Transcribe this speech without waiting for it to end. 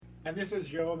And this is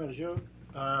Jerome Hergueux,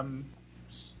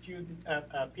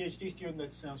 PhD student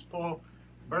at Sciences Po,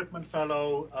 Berkman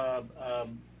Fellow,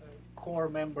 core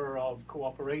member of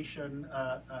cooperation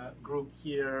group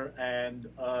here, and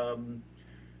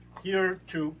here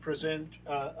to present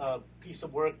a piece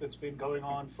of work that's been going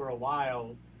on for a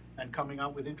while and coming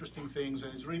up with interesting things,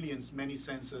 and is really in many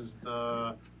senses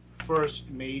the first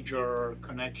major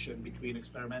connection between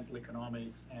experimental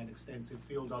economics and extensive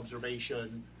field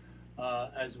observation,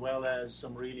 as well as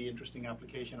some really interesting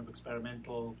application of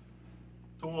experimental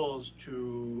tools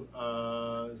to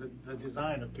the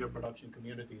design of peer production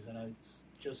communities. And it's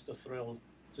just a thrill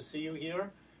to see you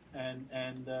here,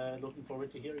 and looking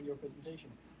forward to hearing your presentation.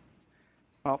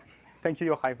 Well, thank you,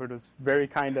 Yochai, for those very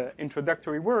kind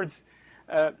introductory words.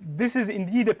 This is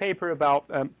indeed a paper about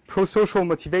pro-social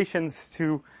motivations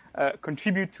to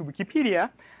contribute to Wikipedia.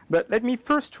 But let me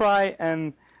first try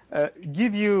and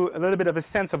give you a little bit of a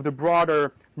sense of the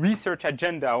broader research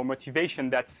agenda or motivation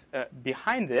that's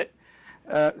behind it.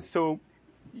 So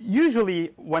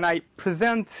usually when I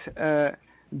present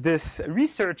this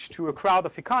research to a crowd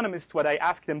of economists, what I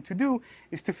ask them to do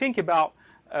is to think about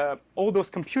all those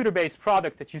computer-based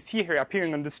products that you see here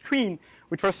appearing on the screen,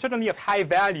 which are certainly of high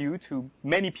value to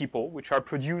many people, which are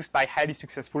produced by highly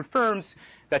successful firms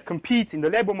that compete in the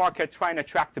labor market trying to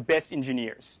attract the best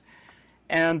engineers.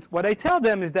 And what I tell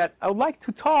them is that I would like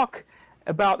to talk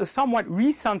about a somewhat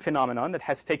recent phenomenon that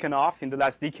has taken off in the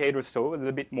last decade or so, a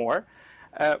little bit more,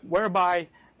 whereby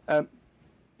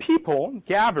people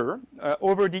gather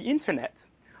over the internet,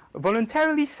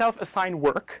 voluntarily self-assign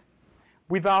work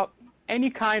without any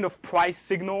kind of price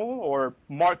signal or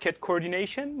market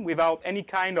coordination, without any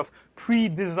kind of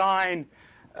pre-designed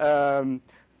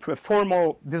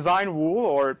formal design rule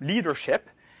or leadership,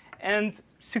 and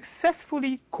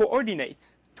successfully coordinate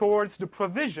towards the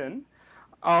provision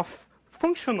of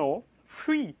functional,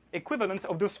 free equivalents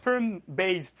of those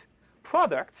firm-based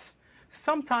products,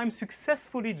 sometimes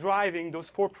successfully driving those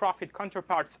for-profit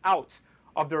counterparts out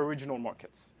of their original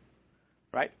markets,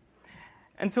 right?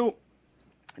 And so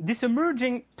this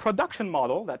emerging production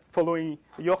model that, following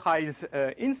Yochai's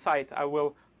insight, I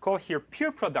will call here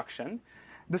peer production,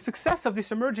 the success of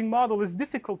this emerging model is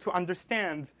difficult to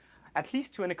understand, at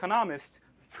least to an economist,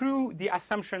 through the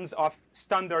assumptions of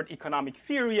standard economic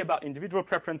theory about individual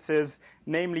preferences,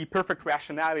 namely perfect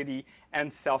rationality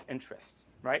and self-interest,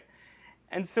 right?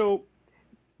 And so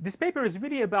this paper is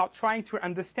really about trying to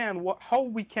understand how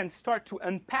we can start to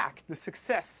unpack the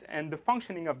success and the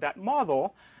functioning of that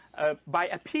model by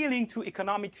appealing to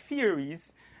economic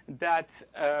theories that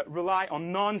rely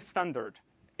on non-standard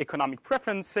economic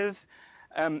preferences.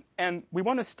 And we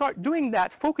want to start doing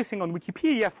that focusing on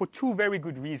Wikipedia for two very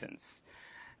good reasons.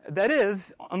 That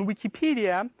is, on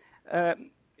Wikipedia,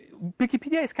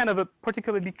 Wikipedia is kind of a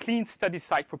particularly clean study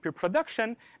site for peer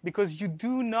production because you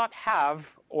do not have,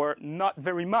 or not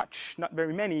very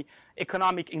many,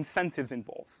 economic incentives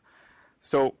involved.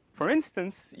 So, for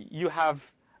instance, you have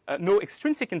no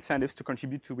extrinsic incentives to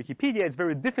contribute to Wikipedia. It's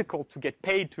very difficult to get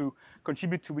paid to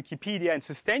contribute to Wikipedia and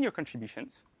sustain your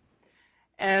contributions.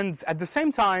 And at the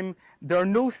same time, there are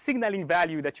no signaling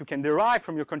value that you can derive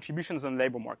from your contributions on the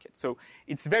labor market. So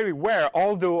it's very rare,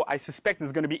 although I suspect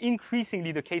it's going to be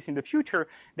increasingly the case in the future,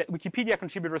 that Wikipedia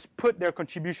contributors put their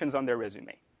contributions on their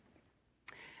resume.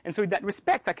 And so in that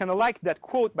respect, I kind of like that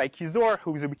quote by Kizor,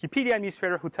 who is a Wikipedia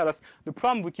administrator, who tells us the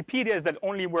problem with Wikipedia is that it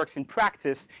only works in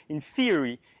practice. In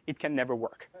theory, it can never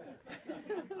work.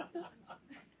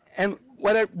 And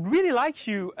what I'd really like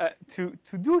you to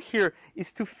do here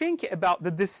is to think about the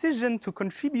decision to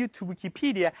contribute to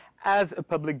Wikipedia as a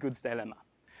public goods dilemma.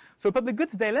 So a public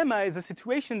goods dilemma is a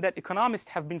situation that economists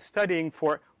have been studying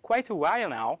for quite a while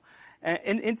now.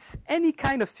 And it's any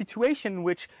kind of situation in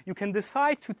which you can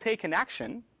decide to take an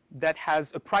action that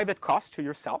has a private cost to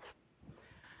yourself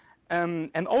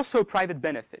and also a private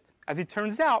benefit. As it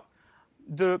turns out,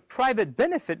 the private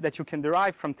benefit that you can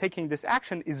derive from taking this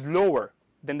action is lower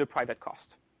than the private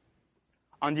cost.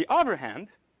 On the other hand,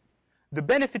 the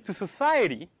benefit to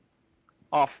society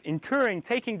of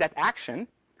taking that action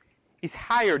is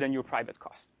higher than your private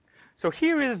cost. So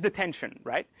here is the tension,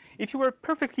 right? If you were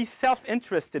perfectly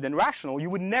self-interested and rational, you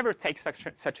would never take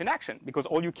such an action because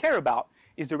all you care about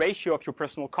is the ratio of your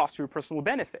personal cost to your personal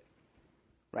benefit,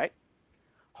 right?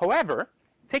 However,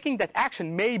 taking that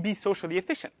action may be socially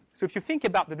efficient. So if you think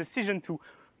about the decision to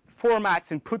format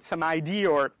and put some idea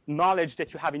or knowledge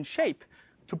that you have in shape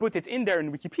to put it in there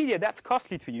in Wikipedia, that's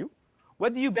costly to you.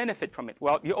 What do you benefit from it?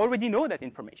 Well, you already know that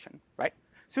information, right?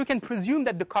 So you can presume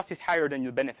that the cost is higher than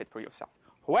the benefit for yourself.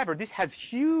 However, this has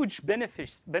huge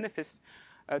benefits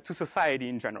to society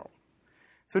in general.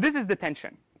 So this is the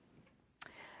tension.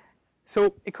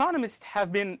 So economists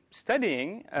have been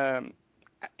studying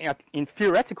in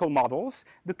theoretical models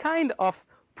the kind of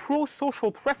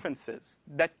pro-social preferences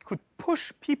that could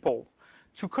push people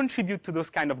to contribute to those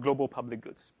kind of global public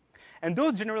goods. And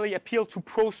those generally appeal to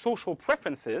pro-social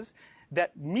preferences,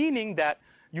 that meaning that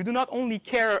you do not only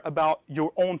care about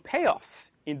your own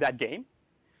payoffs in that game,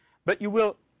 but you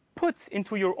will put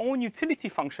into your own utility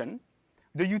function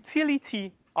the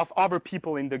utility of other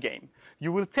people in the game.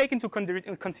 You will take into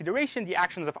consideration the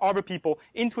actions of other people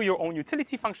into your own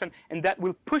utility function, and that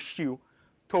will push you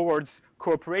towards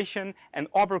cooperation and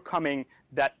overcoming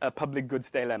that public goods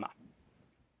dilemma.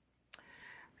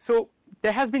 So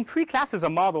there has been three classes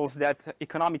of models that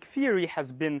economic theory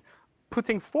has been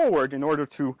putting forward in order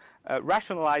to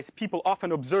rationalize people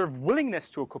often observe willingness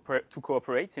to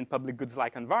cooperate in public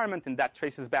goods-like environment, and that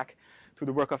traces back to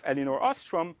the work of Elinor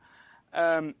Ostrom.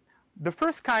 The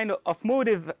first kind of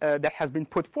motive that has been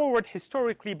put forward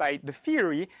historically by the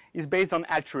theory is based on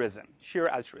altruism, sheer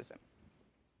altruism.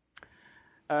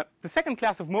 The second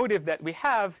class of motive that we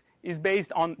have is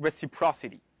based on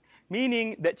reciprocity,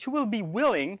 meaning that you will be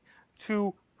willing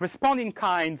to respond in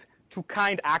kind to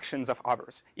kind actions of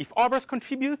others. If others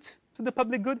contribute to the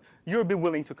public good, you'll be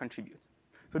willing to contribute.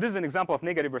 So this is an example of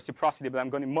negative reciprocity, but I'm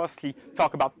going to mostly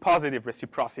talk about positive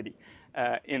reciprocity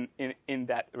in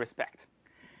that respect.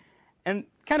 And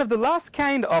kind of the last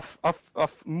kind of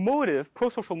motive,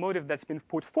 pro-social motive that's been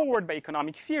put forward by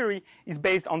economic theory is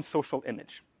based on social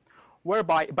image,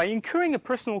 whereby by incurring a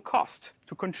personal cost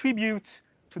to contribute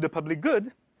to the public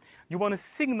good, you want to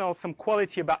signal some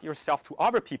quality about yourself to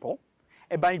other people,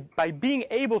 and by being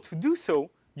able to do so,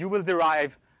 you will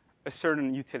derive a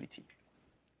certain utility,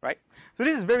 right? So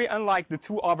this is very unlike the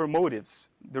two other motives,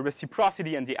 the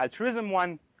reciprocity and the altruism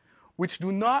one, which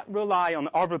do not rely on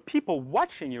other people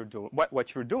watching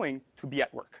what you're doing to be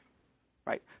at work,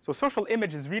 right? So social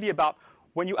image is really about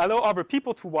when you allow other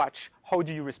people to watch, how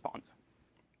do you respond?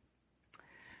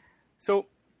 So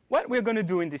what we're going to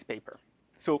do in this paper.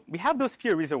 So we have those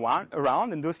theories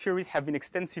around, and those theories have been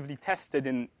extensively tested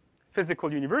in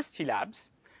physical university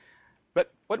labs.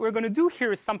 But what we're going to do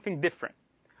here is something different.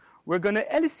 We're going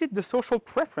to elicit the social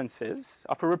preferences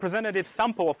of a representative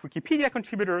sample of Wikipedia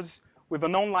contributors with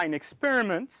an online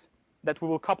experiment that we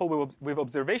will couple with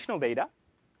observational data.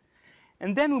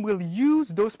 And then we will use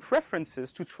those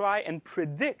preferences to try and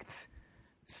predict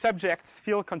subjects'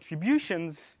 field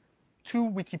contributions to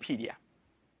Wikipedia.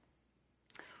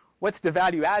 What's the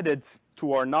value added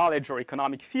to our knowledge or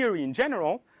economic theory in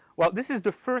general? Well, this is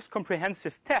the first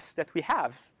comprehensive test that we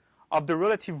have of the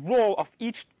relative role of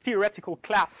each theoretical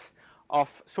class of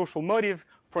social motive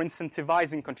for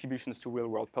incentivizing contributions to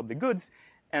real-world public goods.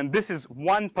 And this is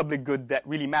one public good that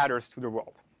really matters to the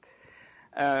world.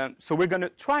 So we're going to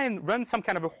try and run some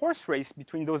kind of a horse race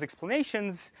between those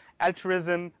explanations,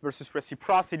 altruism versus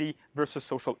reciprocity versus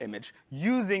social image,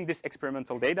 using this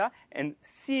experimental data and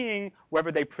seeing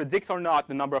whether they predict or not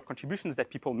the number of contributions that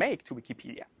people make to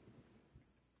Wikipedia.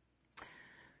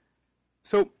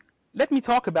 So let me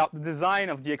talk about the design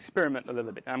of the experiment a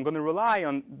little bit. I'm going to rely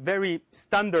on very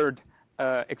standard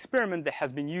experiment that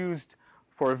has been used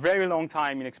for a very long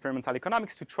time in experimental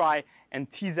economics to try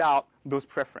and tease out those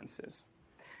preferences.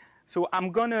 So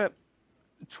I'm going to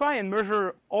try and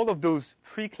measure all of those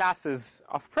three classes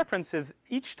of preferences,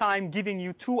 each time giving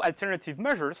you two alternative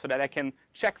measures so that I can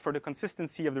check for the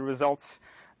consistency of the results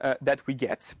that we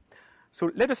get.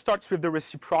 So let us start with the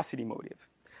reciprocity motive.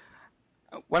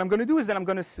 What I'm going to do is that I'm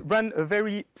going to run a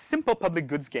very simple public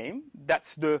goods game.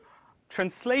 That's the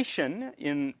translation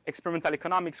in experimental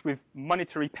economics with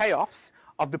monetary payoffs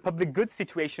of the public goods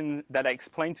situation that I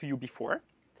explained to you before.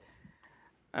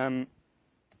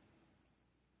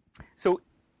 So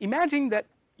imagine that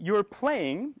you're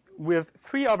playing with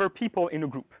three other people in a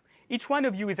group. Each one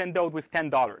of you is endowed with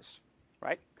 $10,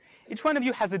 right? Each one of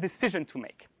you has a decision to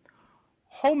make.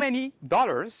 How many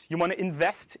dollars you want to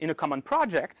invest in a common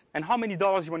project, and how many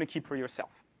dollars you want to keep for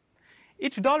yourself.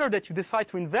 Each dollar that you decide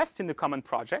to invest in the common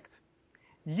project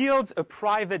yields a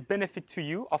private benefit to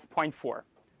you of 0.4.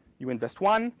 You invest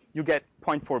 1, you get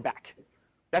 0.4 back.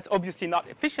 That's obviously not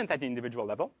efficient at the individual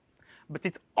level, but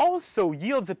it also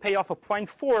yields a payoff of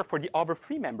 0.4 for the other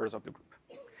 3 members of the group.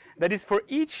 That is, for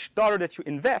each dollar that you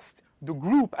invest, the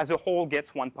group as a whole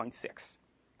gets 1.6.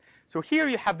 So here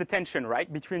you have the tension,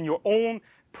 right, between your own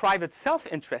private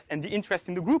self-interest and the interest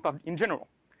in the group in general.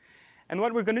 And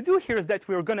what we're going to do here is that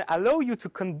we're going to allow you to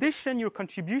condition your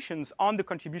contributions on the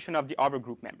contribution of the other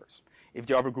group members. If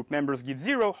the other group members give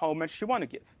 0, how much you want to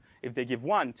give? If they give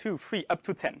 1, 2, 3, up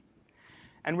to 10.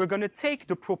 And we're going to take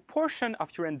the proportion of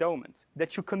your endowment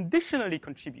that you conditionally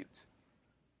contribute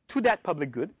to that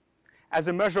public good, as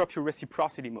a measure of your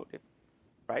reciprocity motive,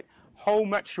 right? How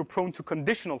much you're prone to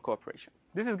conditional cooperation.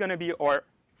 This is going to be our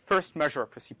first measure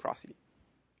of reciprocity.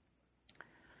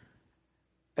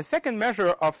 A second measure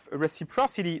of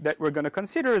reciprocity that we're going to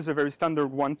consider is a very standard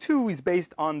one too, is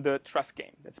based on the trust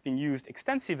game that's been used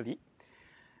extensively.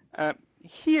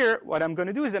 Here, what I'm going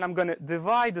to do is that I'm going to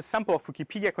divide the sample of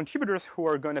Wikipedia contributors who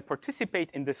are going to participate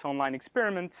in this online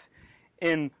experiment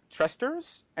in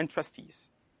trusters and trustees.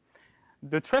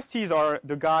 The trustees are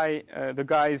the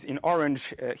guys in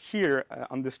orange here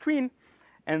on the screen,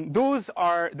 and those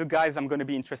are the guys I'm going to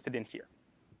be interested in here.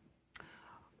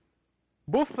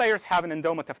 Both players have an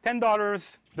endowment of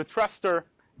 $10. The truster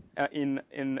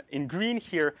in green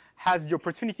here has the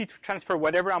opportunity to transfer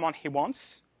whatever amount he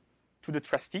wants to the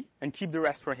trustee and keep the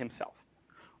rest for himself.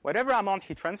 Whatever amount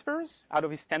he transfers out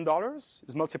of his $10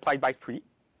 is multiplied by 3.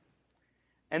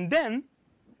 And then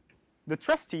the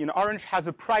trustee in orange has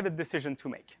a private decision to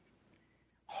make.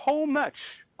 How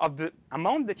much of the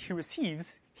amount that he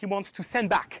receives he wants to send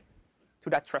back to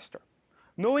that truster,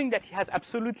 knowing that he has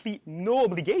absolutely no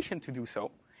obligation to do so.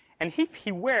 And if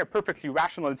he were perfectly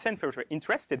rational and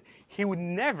self-interested, he would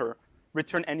never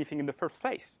return anything in the first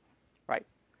place, right?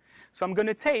 So I'm going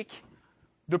to take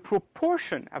the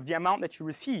proportion of the amount that you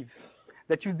receive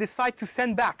that you decide to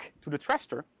send back to the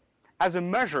truster as a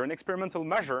measure, an experimental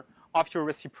measure of your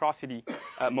reciprocity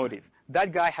motive.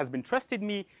 That guy has been trusting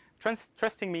me,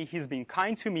 he's been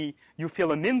kind to me, you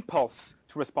feel an impulse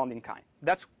to respond in kind.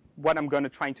 That's what I'm going to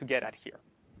try to get at here.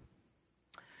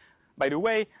 By the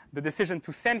way, the decision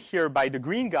to send here by the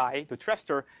green guy, the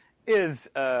truster, is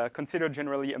considered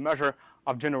generally a measure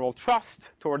of general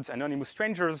trust towards anonymous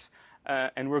strangers,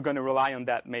 and we're going to rely on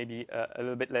that maybe a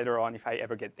little bit later on if I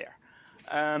ever get there.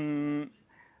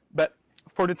 But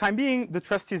for the time being, the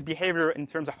trustee's behavior in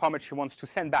terms of how much he wants to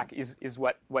send back is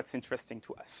what's interesting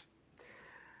to us.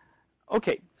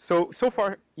 Okay, so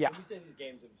far, yeah. When you say these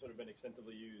games have sort of been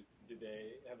extensively used,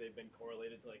 have they been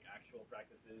correlated to like actual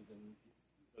practices? And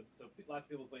so lots of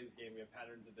people play this game. We have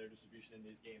patterns of their distribution in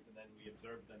these games, and then we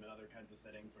observe them in other kinds of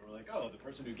settings where we're like, oh, the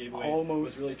person who gave away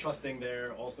was really trusting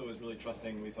there, also was really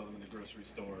trusting. We saw them in the grocery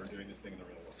store doing this thing in the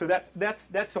real world. So that's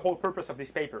the whole purpose of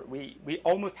this paper. We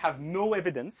almost have no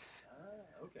evidence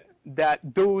that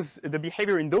the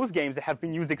behavior in those games that have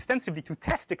been used extensively to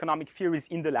test economic theories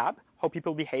in the lab, how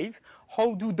people behave,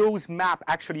 how do those map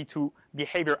actually to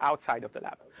behavior outside of the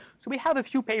lab? So we have a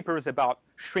few papers about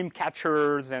shrimp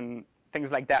catchers and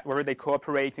things like that, where they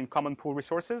cooperate in common pool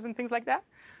resources and things like that.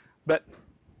 But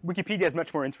Wikipedia is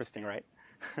much more interesting, right?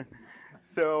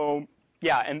 So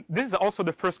yeah, and this is also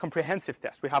the first comprehensive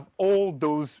test. We have all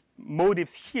those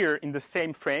motives here in the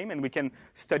same frame, and we can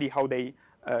study how they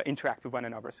interact with one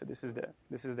another. So this is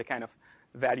the kind of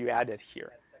value added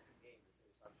here.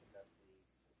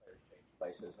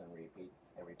 Places and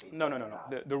repeat. No.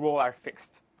 The roles are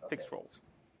fixed roles.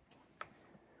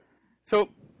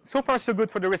 So far so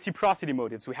good for the reciprocity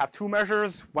motives. We have two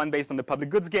measures, one based on the public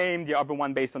goods game, the other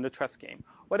one based on the trust game.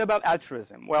 What about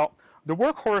altruism? Well, the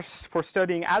workhorse for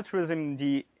studying altruism in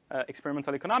the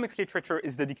experimental economics literature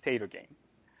is the dictator game.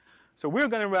 So we're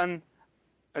going to run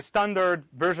a standard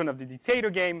version of the dictator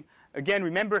game. Again,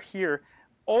 remember here,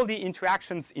 all the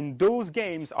interactions in those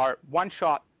games are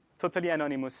one-shot, totally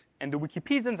anonymous, and the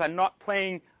Wikipedians are not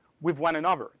playing with one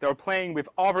another. They're playing with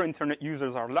other internet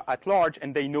users at large,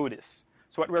 and they know this.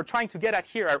 So what we're trying to get at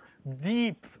here are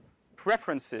deep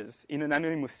preferences in an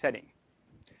anonymous setting.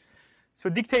 So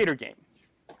dictator game.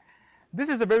 This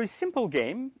is a very simple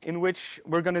game in which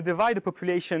we're going to divide the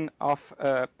population of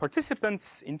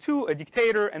participants into a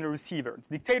dictator and a receiver.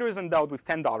 The dictator is endowed with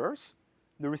 $10.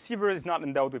 The receiver is not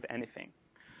endowed with anything.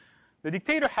 The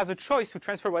dictator has a choice to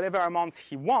transfer whatever amount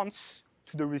he wants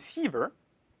to the receiver,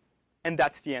 and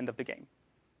that's the end of the game.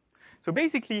 So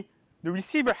basically, the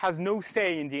receiver has no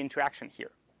say in the interaction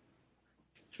here.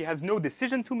 He has no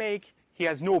decision to make. He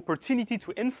has no opportunity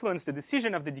to influence the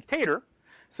decision of the dictator,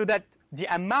 so that the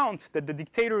amount that the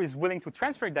dictator is willing to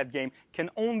transfer in that game can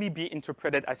only be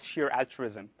interpreted as sheer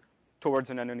altruism towards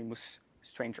an anonymous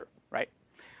stranger, right?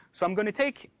 So I'm going to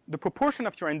take the proportion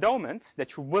of your endowment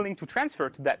that you're willing to transfer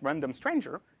to that random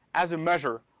stranger as a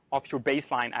measure of your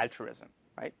baseline altruism,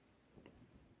 right?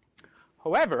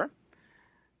 However,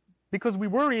 because we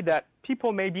worry that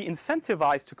people may be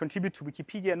incentivized to contribute to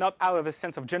Wikipedia not out of a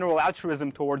sense of general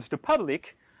altruism towards the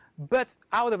public, but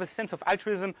out of a sense of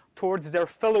altruism towards their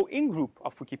fellow in-group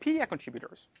of Wikipedia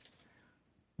contributors.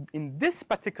 In this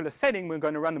particular setting, we're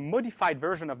going to run a modified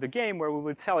version of the game where we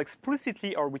will tell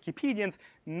explicitly our Wikipedians,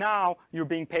 now you're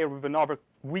being paired with another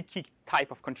wiki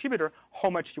type of contributor, how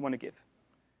much you want to give.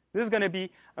 This is going to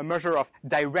be a measure of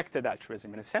directed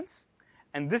altruism in a sense.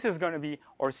 And this is going to be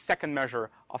our second measure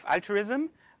of altruism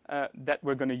that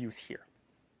we're going to use here.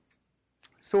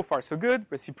 So far, so good.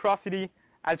 Reciprocity,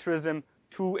 altruism,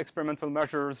 2 experimental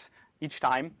measures each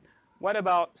time. What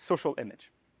about social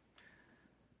image?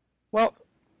 Well,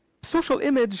 social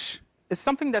image is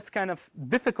something that's kind of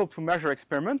difficult to measure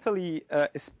experimentally,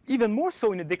 even more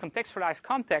so in a decontextualized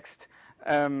context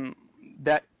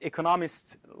that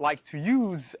economists like to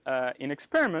use in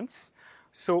experiments.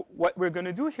 So what we're going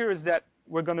to do here is that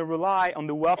we're going to rely on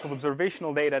the wealth of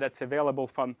observational data that's available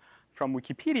from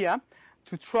Wikipedia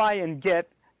to try and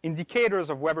get indicators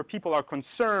of whether people are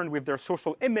concerned with their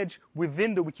social image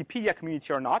within the Wikipedia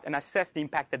community or not, and assess the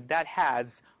impact that that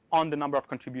has on the number of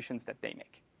contributions that they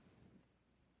make.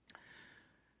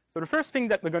 So the first thing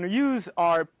that we're going to use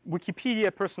are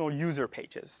Wikipedia personal user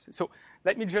pages. So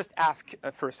let me just ask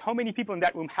first, how many people in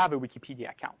that room have a Wikipedia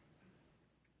account?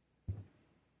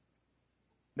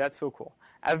 That's so cool.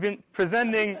 I've been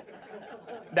presenting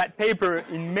that paper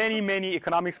in many, many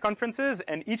economics conferences,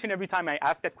 and each and every time I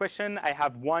ask that question, I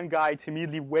have one guy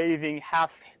timidly waving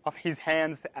half of his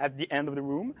hands at the end of the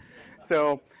room.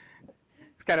 So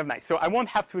it's kind of nice. So I won't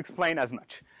have to explain as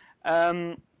much.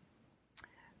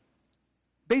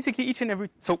 Basically,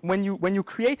 so when you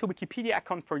create a Wikipedia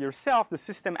account for yourself, the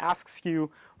system asks you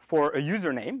for a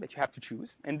username that you have to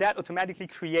choose, and that automatically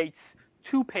creates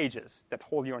 2 pages that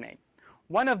hold your name.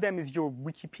 One of them is your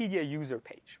Wikipedia user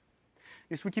page.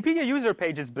 This Wikipedia user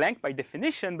page is blank by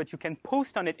definition, but you can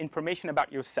post on it information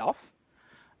about yourself.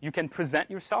 You can present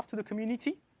yourself to the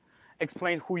community,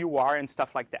 explain who you are, and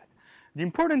stuff like that. The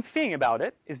important thing about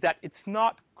it is that it's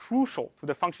not crucial to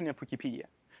the functioning of Wikipedia.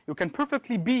 You can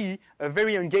perfectly be a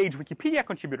very engaged Wikipedia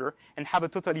contributor and have a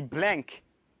totally blank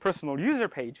personal user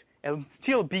page and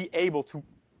still be able to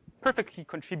perfectly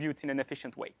contribute in an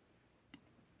efficient way.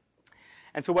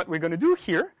 And so what we're going to do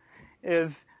here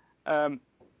is,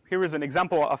 here is an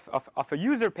example of a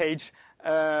user page.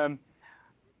 That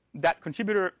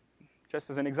contributor, just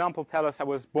as an example, tell us I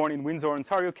was born in Windsor,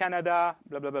 Ontario, Canada,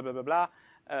 blah, blah, blah, blah, blah, blah.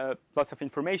 Lots of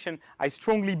information. I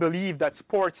strongly believe that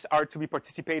sports are to be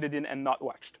participated in and not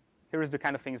watched. Here is the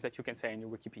kind of things that you can say in your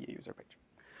Wikipedia user page.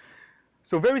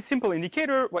 So very simple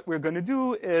indicator. What we're going to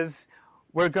do is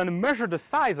we're going to measure the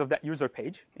size of that user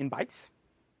page in bytes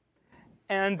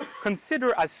and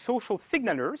consider as social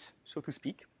signalers, so to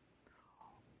speak,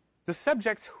 the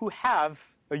subjects who have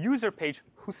a user page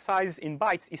whose size in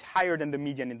bytes is higher than the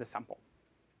median in the sample.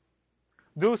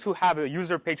 Those who have a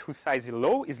user page whose size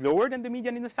is lower than the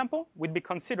median in the sample would be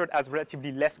considered as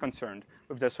relatively less concerned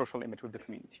with their social image with the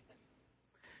community.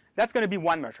 That's going to be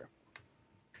one measure.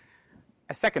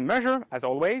 A second measure, as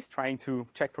always, trying to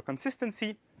check for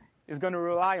consistency, is going to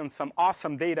rely on some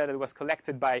awesome data that was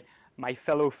collected by my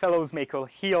fellows, Michael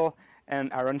Hill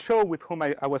and Aaron Shaw, with whom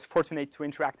I was fortunate to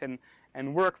interact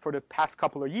and work for the past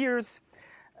couple of years.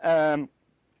 And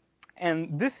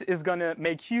this is going to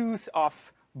make use of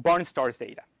Barnstars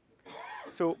data.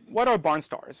 So what are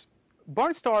Barnstars?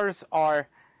 Barnstars are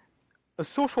a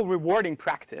social rewarding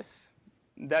practice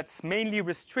that's mainly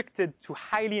restricted to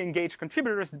highly engaged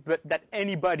contributors, but that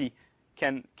anybody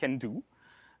can do.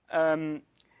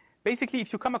 Basically,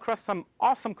 if you come across some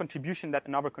awesome contribution that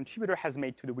another contributor has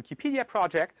made to the Wikipedia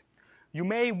project, you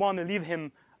may want to leave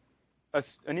him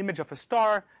an image of a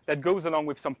star that goes along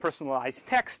with some personalized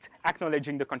text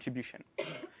acknowledging the contribution.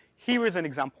 Here is an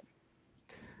example.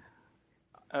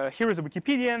 Here is a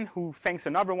Wikipedian who thanks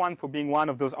another one for being one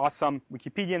of those awesome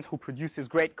Wikipedians who produces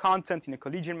great content in a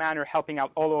collegiate manner, helping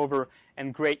out all over,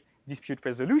 and great dispute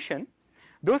resolution.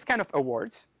 Those kind of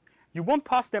awards, you won't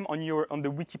post them on the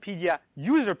Wikipedia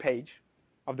user page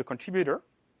of the contributor,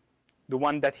 the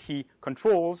one that he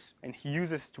controls and he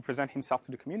uses to present himself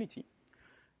to the community.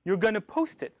 You're going to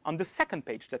post it on the second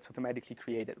page that's automatically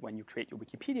created when you create your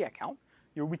Wikipedia account,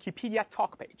 your Wikipedia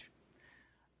talk page.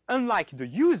 Unlike the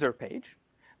user page,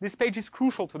 this page is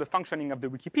crucial to the functioning of the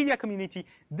Wikipedia community.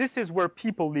 This is where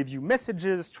people leave you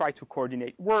messages, try to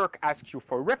coordinate work, ask you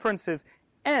for references,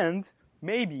 and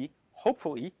maybe,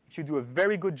 hopefully, if you do a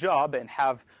very good job and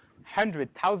have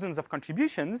hundreds, thousands of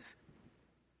contributions,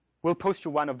 we'll post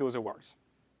you one of those awards.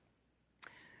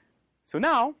 So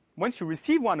now, once you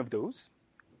receive one of those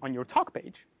on your talk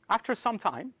page, after some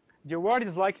time, the award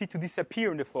is likely to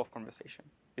disappear in the flow of conversation.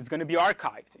 It's going to be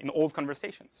archived in old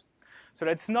conversations. So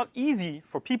that it's not easy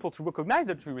for people to recognize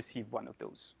that you received one of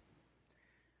those.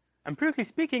 Empirically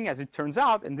speaking, as it turns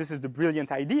out, and this is the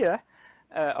brilliant idea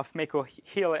of Michael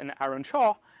Hill and Aaron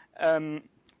Shaw,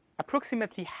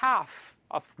 approximately half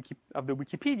of the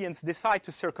Wikipedians decide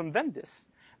to circumvent this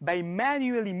by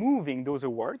manually moving those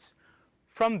awards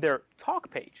from their talk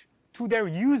page to their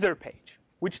user page,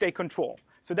 which they control.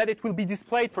 so that it will be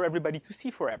displayed for everybody to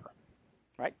see forever,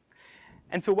 right?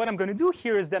 And so what I'm going to do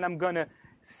here is that I'm going to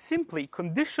simply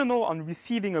conditional on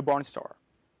receiving a barn star.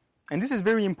 And this is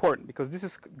very important because this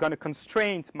is going to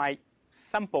constrain my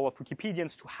sample of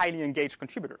Wikipedians to highly engaged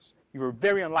contributors. You're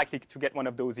very unlikely to get one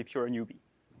of those if you're a newbie.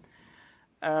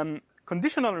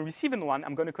 Conditional on receiving one,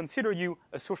 I'm going to consider you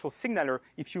a social signaler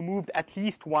if you moved at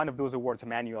least one of those awards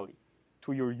manually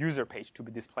to your user page to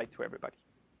be displayed to everybody.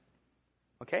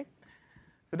 Okay?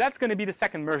 So that's going to be the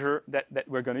second measure that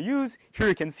we're going to use. Here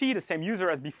you can see the same user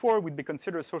as before would be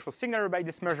considered a social signaler by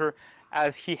this measure,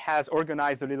 as he has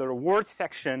organized a little awards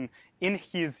section in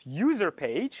his user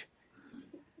page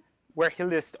where he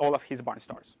lists all of his barn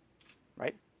stars,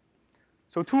 right?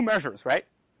 So two measures, right?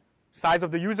 Size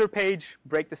of the user page,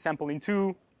 break the sample in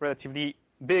two, relatively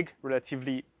big,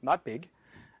 relatively not big.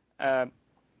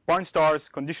 Barn stars,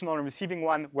 conditional on receiving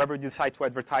one, whether you decide to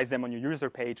advertise them on your user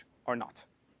page or not.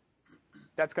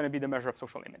 That's going to be the measure of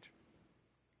social image.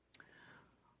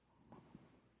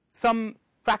 Some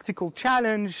practical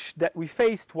challenge that we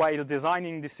faced while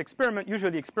designing this experiment.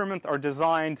 Usually experiments are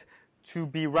designed to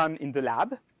be run in the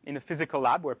lab, in a physical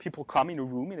lab where people come in a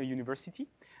room in a university.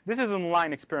 This is an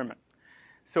online experiment.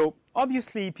 So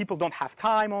obviously people don't have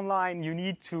time online. You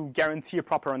need to guarantee a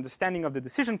proper understanding of the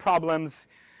decision problems.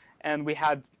 And we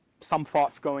had some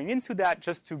thoughts going into that.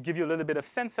 Just to give you a little bit of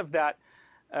sense of that,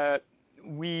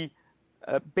 we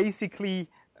basically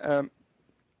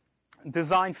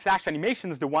design flash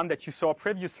animations, the one that you saw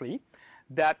previously,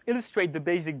 that illustrate the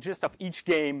basic gist of each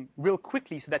game real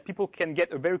quickly so that people can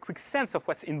get a very quick sense of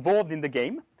what's involved in the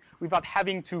game without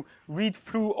having to read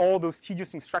through all those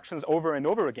tedious instructions over and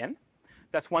over again.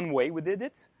 That's one way we did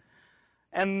it.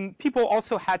 And people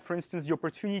also had, for instance, the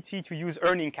opportunity to use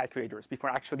earning calculators before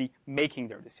actually making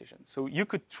their decision. So you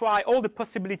could try all the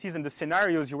possibilities and the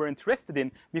scenarios you were interested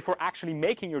in before actually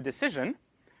making your decision.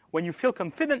 When you feel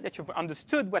confident that you've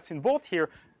understood what's involved here,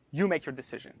 you make your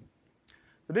decision.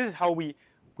 So this is how we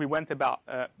went about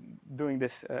doing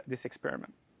this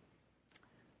experiment.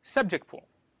 Subject pool.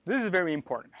 This is very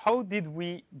important. How did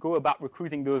we go about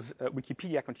recruiting those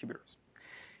Wikipedia contributors?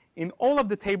 In all of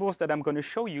the tables that I'm going to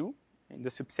show you, in the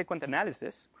subsequent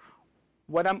analysis,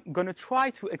 what I'm going to try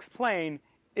to explain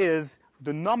is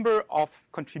the number of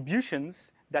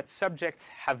contributions that subjects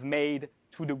have made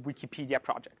to the Wikipedia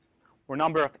project, or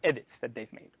number of edits that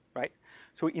they've made, right?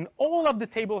 So in all of the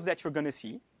tables that you're going to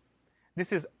see,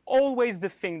 this is always the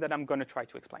thing that I'm going to try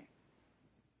to explain.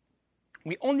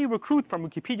 We only recruit from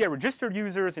Wikipedia registered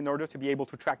users in order to be able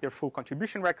to track their full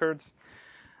contribution records.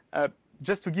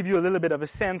 Just to give you a little bit of a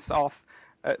sense of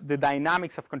the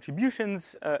dynamics of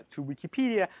contributions to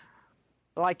Wikipedia,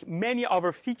 like many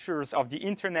other features of the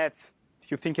internet,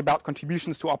 if you think about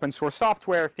contributions to open source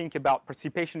software, think about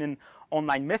participation in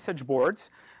online message boards,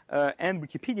 and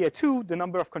Wikipedia too, the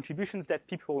number of contributions that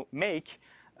people make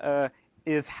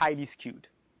is highly skewed.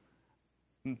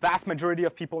 Vast majority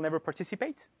of people never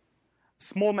participate.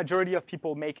 Small majority of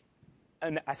people make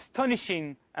an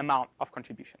astonishing amount of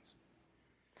contributions.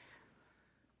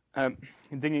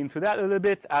 Digging into that a little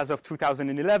bit, as of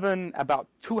 2011, about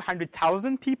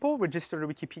 200,000 people registered a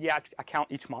Wikipedia account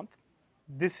each month.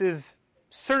 This is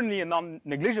certainly a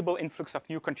non-negligible influx of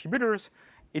new contributors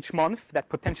each month that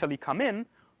potentially come in.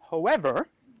 However,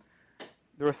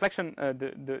 the reflection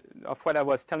of what I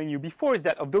was telling you before is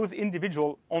that of those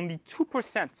individuals, only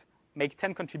 2% make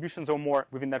 10 contributions or more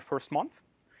within that first month,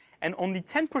 and only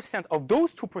 10% of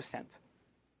those 2%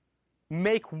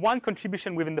 make one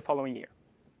contribution within the following year.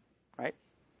 Right?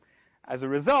 As a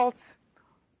result,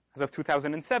 as of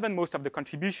 2007, most of the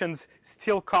contributions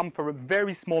still come from a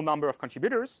very small number of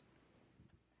contributors.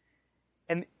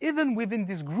 And even within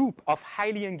this group of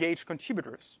highly engaged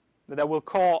contributors, that I will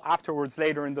call afterwards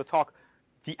later in the talk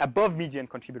the above median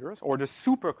contributors, or the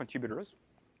super contributors,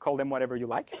 call them whatever you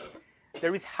like,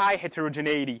 there is high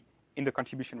heterogeneity in the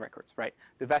contribution records, right?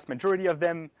 The vast majority of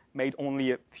them made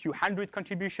only a few hundred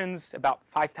contributions. About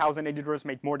 5,000 editors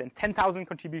made more than 10,000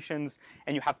 contributions.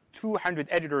 And you have 200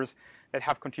 editors that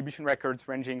have contribution records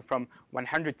ranging from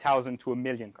 100,000 to 1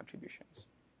 million contributions.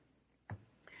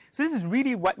 So this is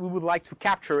really what we would like to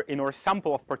capture in our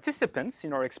sample of participants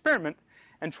in our experiment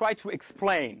and try to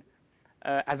explain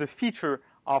as a feature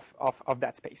of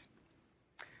that space.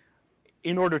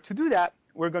 In order to do that,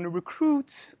 we're going to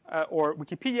recruit our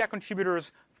Wikipedia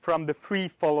contributors from the three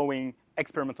following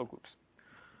experimental groups.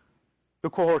 The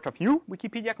cohort of new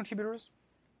Wikipedia contributors,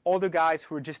 all the guys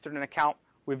who registered an account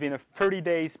within 30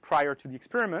 days prior to the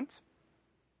experiment.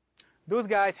 Those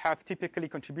guys have typically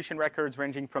contribution records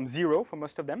ranging from 0 for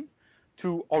most of them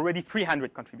to already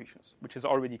 300 contributions, which is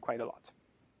already quite a lot.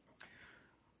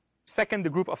 Second, the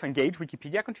group of engaged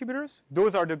Wikipedia contributors.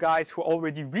 Those are the guys who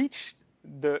already reached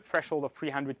the threshold of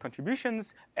 300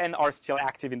 contributions and are still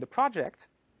active in the project.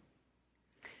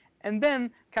 And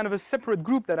then kind of a separate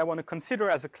group that I want to consider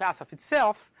as a class of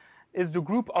itself is the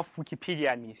group of Wikipedia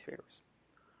administrators.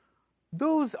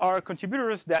 Those are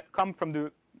contributors that come from the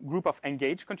group of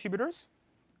engaged contributors.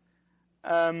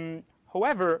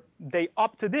 However, they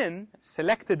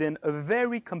selected in a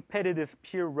very competitive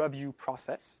peer review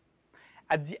process,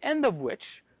 at the end of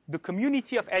which the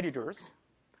community of editors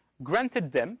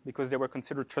granted them, because they were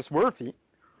considered trustworthy,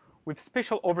 with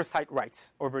special oversight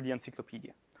rights over the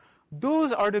encyclopedia.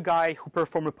 Those are the guys who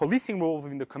perform a policing role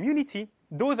within the community.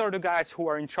 Those are the guys who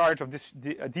are in charge of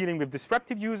dealing with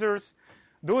disruptive users.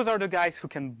 Those are the guys who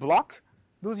can block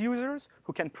those users,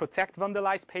 who can protect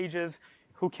vandalized pages,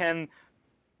 who can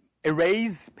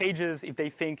erase pages if they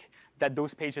think that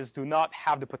those pages do not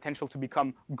have the potential to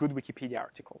become good Wikipedia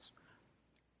articles.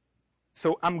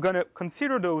 So I'm going to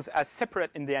consider those as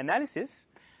separate in the analysis,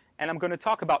 and I'm going to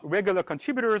talk about regular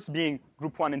contributors being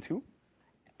group 1 and 2,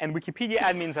 and Wikipedia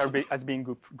admins as being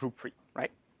group 3,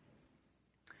 right?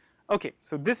 Okay,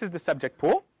 so this is the subject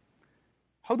pool.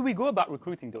 How do we go about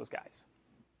recruiting those guys?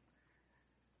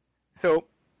 So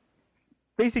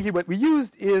basically what we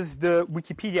used is the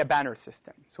Wikipedia banner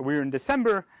system. So we're in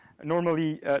December.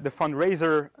 Normally the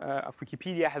fundraiser of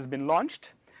Wikipedia has been launched.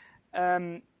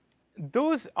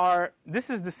 This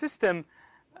is the system,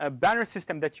 banner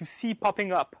system that you see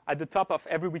popping up at the top of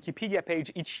every Wikipedia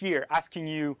page each year, asking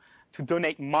you to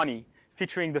donate money,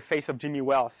 featuring the face of Jimmy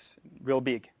Wales, real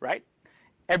big, right?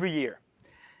 Every year.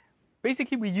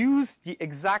 Basically, we use the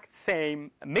exact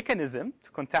same mechanism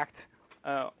to contact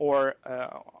our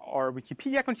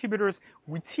Wikipedia contributors.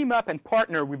 We team up and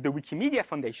partner with the Wikimedia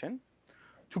Foundation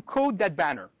to code that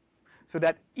banner so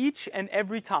that each and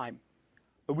every time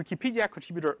a Wikipedia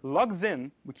contributor logs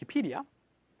in Wikipedia,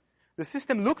 the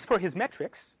system looks for his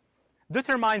metrics,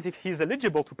 determines if he's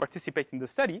eligible to participate in the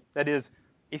study, that is,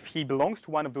 if he belongs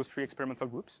to one of those 3 experimental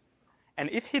groups, and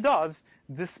if he does,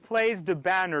 displays the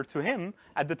banner to him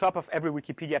at the top of every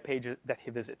Wikipedia page that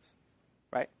he visits,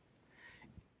 right?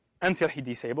 Until he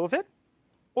disables it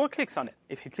or clicks on it.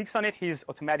 If he clicks on it, he's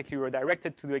automatically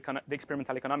redirected to the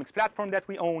experimental economics platform that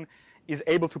we own, is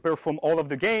able to perform all of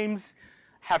the games,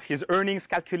 have his earnings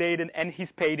calculated, and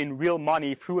he's paid in real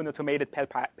money through an automated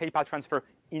PayPal transfer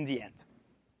in the end,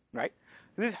 right?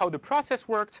 So this is how the process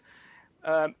worked.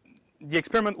 The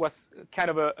experiment was kind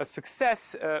of a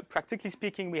success. Practically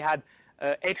speaking, we had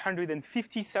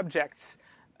 850 subjects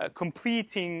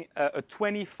completing a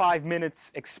 25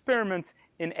 minutes experiment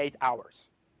in 8 hours.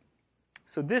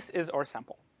 So this is our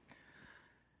sample.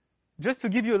 Just to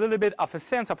give you a little bit of a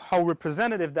sense of how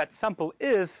representative that sample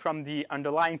is from the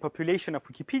underlying population of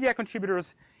Wikipedia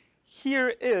contributors,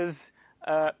 here is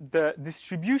the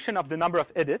distribution of the number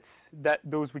of edits that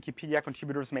those Wikipedia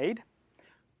contributors made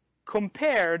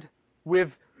compared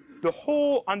with the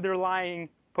whole underlying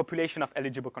population of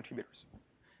eligible contributors.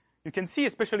 You can see,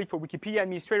 especially for Wikipedia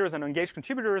administrators and engaged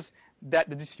contributors, that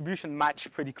the distribution match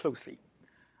pretty closely.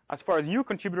 As far as new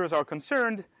contributors are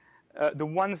concerned, the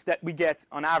ones that we get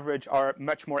on average are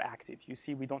much more active. You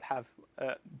see, we don't have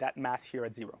that mass here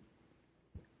at 0.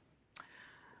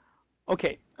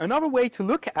 Okay, another way to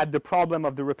look at the problem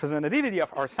of the representativity of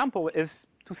our sample is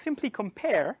to simply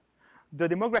compare the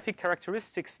demographic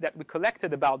characteristics that we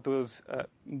collected about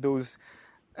those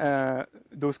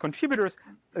contributors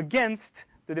against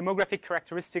the demographic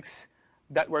characteristics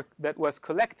that was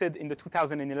collected in the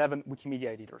 2011 Wikimedia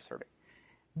Editor Survey.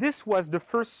 This was the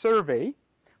first survey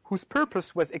whose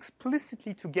purpose was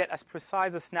explicitly to get as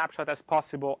precise a snapshot as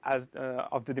possible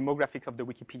of the demographic of the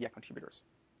Wikipedia contributors.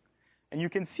 And you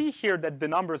can see here that the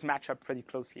numbers match up pretty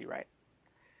closely, right?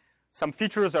 Some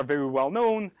features are very well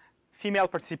known. Female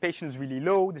participation is really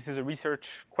low. This is a research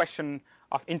question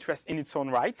of interest in its own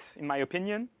rights, in my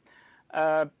opinion.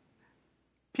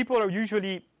 People are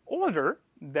usually older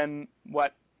than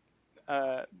what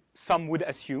some would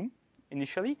assume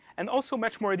initially, and also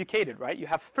much more educated, right? You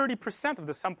have 30% of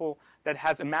the sample that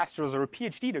has a master's or a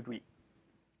PhD degree.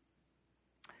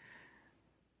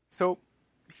 So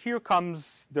here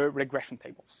comes the regression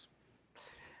tables.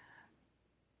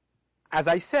 As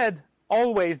I said,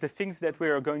 always the things that we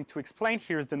are going to explain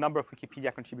here is the number of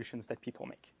Wikipedia contributions that people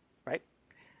make, right?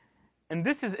 And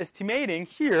this is estimating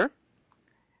here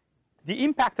the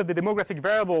impact of the demographic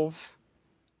variables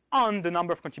on the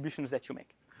number of contributions that you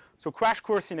make. So crash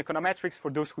course in econometrics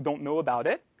for those who don't know about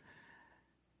it.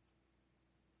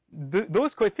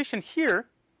 Those coefficients here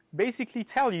basically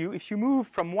tell you if you move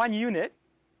from 1 unit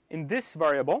in this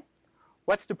variable,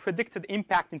 what's the predicted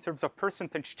impact in terms of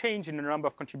percentage change in the number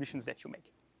of contributions that you make.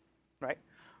 right?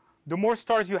 The more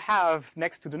stars you have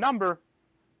next to the number,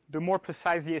 the more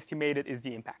precisely estimated is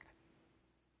the impact.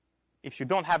 If you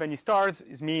don't have any stars,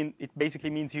 it basically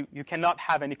means you cannot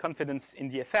have any confidence in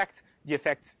the effect. The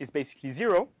effect is basically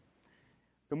 0.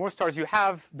 The more stars you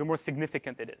have, the more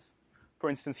significant it is. For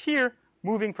instance, here,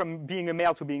 moving from being a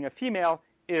male to being a female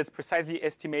is precisely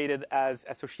estimated as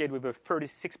associated with a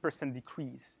 36%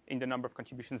 decrease in the number of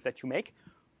contributions that you make,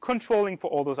 controlling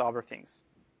for all those other things.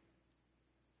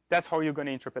 That's how you're going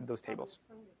to interpret those tables.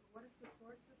 What is the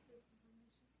source of this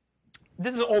information?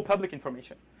 This is all public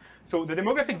information. So the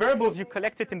demographic variables, you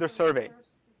collect it in the survey.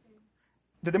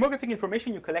 The demographic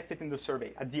information, you collect it in the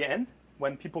survey. At the end,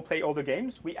 when people play all the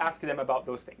games, we ask them about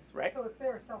those things, right? So it's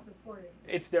their self-reporting.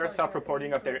 It's their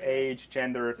self-reporting of their age,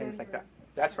 gender, things like that.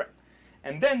 That's right.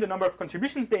 And then the number of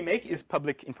contributions they make is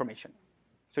public information.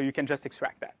 So you can just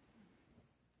extract that.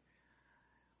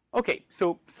 Okay,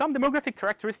 so some demographic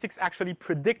characteristics actually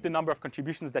predict the number of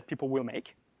contributions that people will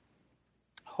make.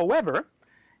 However,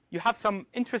 you have some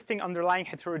interesting underlying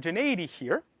heterogeneity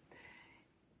here.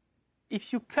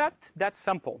 If you cut that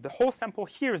sample, the whole sample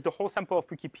here is the whole sample of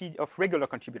Wikipedia of regular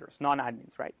contributors,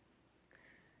 non-admins, right?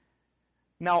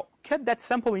 Now, cut that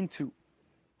sample in two,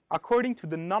 according to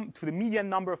the median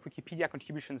number of Wikipedia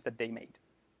contributions that they made,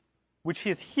 which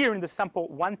is here in the sample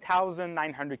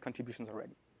 1,900 contributions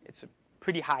already. It's a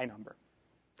pretty high number.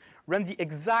 Run the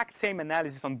exact same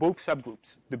analysis on both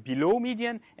subgroups, the below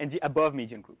median and the above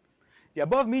median group. The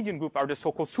above median group are the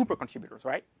so-called super contributors,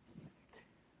 right?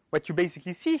 What you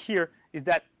basically see here is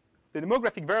that the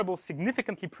demographic variables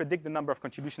significantly predict the number of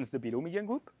contributions the below median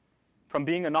group, from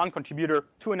being a non-contributor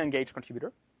to an engaged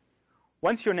contributor.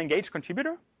 Once you're an engaged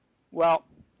contributor, well,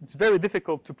 it's very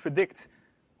difficult to predict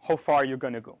how far you're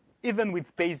going to go, even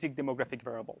with basic demographic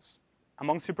variables.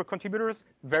 Among super contributors,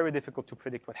 very difficult to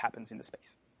predict what happens in the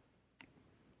space.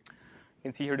 You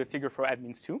can see here the figure for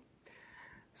admins too.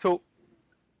 So,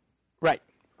 right,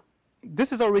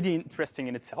 this is already interesting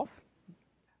in itself.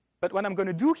 But what I'm going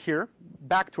to do here,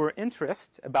 back to our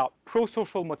interest about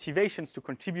pro-social motivations to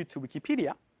contribute to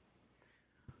Wikipedia,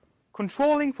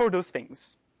 controlling for those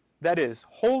things, that is,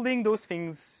 holding those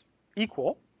things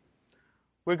equal,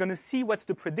 we're going to see what's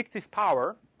the predictive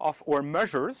power of our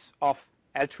measures of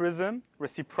altruism,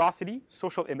 reciprocity,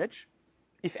 social image,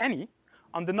 if any,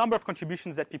 on the number of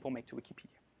contributions that people make to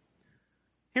Wikipedia.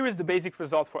 Here is the basic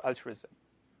result for altruism.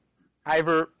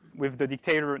 Either with the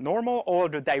dictator normal or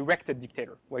the directed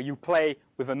dictator, where you play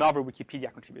with another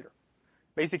Wikipedia contributor.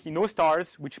 Basically no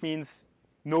stars, which means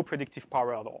no predictive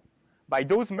power at all. By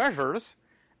those measures,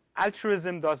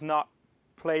 altruism does not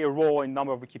play a role in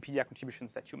number of Wikipedia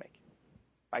contributions that you make,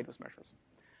 by those measures.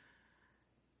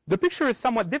 The picture is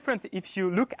somewhat different if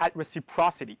you look at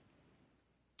reciprocity.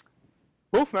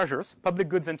 Both measures, public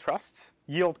goods and trusts,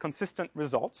 yield consistent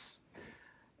results.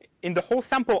 In the whole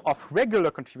sample of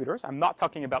regular contributors, I'm not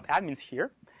talking about admins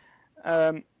here,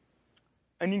 an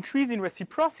increase in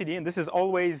reciprocity, and this is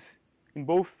always in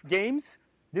both games,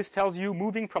 this tells you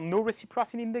moving from no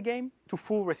reciprocity in the game to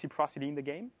full reciprocity in the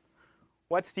game.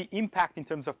 What's the impact in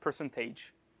terms of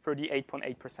percentage?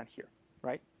 38.8% here,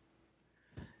 right?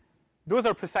 Those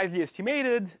are precisely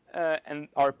estimated and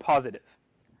are positive.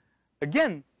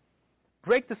 Again,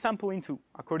 break the sample into,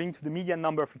 according to the median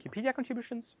number of Wikipedia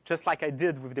contributions, just like I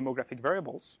did with demographic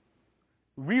variables.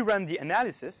 Rerun the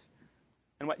analysis,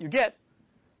 and what you get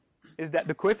is that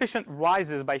the coefficient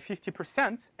rises by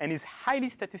 50% and is highly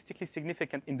statistically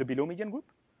significant in the below median group.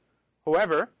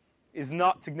 However, is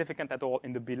not significant at all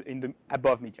in the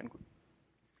above median group.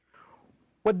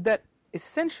 What that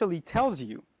essentially tells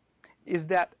you is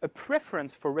that a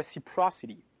preference for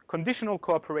reciprocity, conditional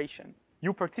cooperation,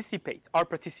 you participate, I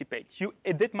participate. You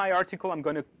edit my article, I'm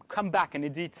going to come back and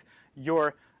edit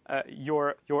your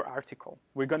article.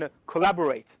 We're going to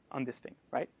collaborate on this thing,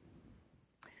 right?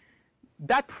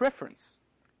 That preference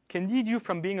can lead you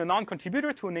from being a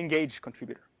non-contributor to an engaged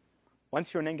contributor.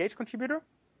 Once you're an engaged contributor,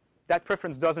 that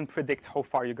preference doesn't predict how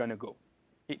far you're going to go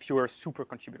if you're a super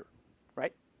contributor,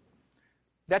 right?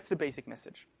 That's the basic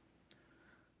message.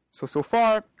 So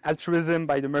far, altruism,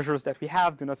 by the measures that we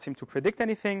have, do not seem to predict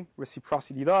anything.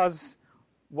 Reciprocity does.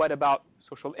 What about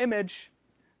social image?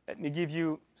 Let me give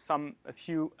you a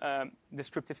few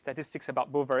descriptive statistics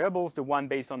about both variables. The one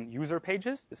based on user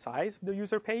pages, the size of the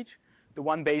user page. The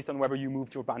one based on whether you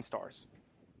moved your band stars.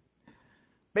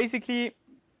 Basically,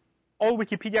 all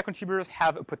Wikipedia contributors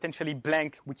have a potentially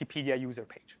blank Wikipedia user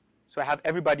page. So I have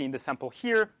everybody in the sample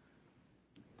here.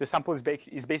 The sample is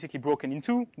basically broken in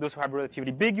two. Those who have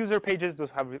relatively big user pages, those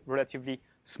who have relatively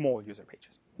small user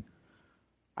pages.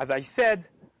 As I said,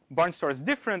 Barnstar is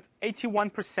different.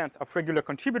 81% of regular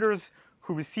contributors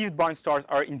who received barn stars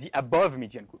are in the above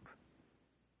median group,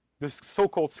 the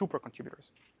so-called super contributors.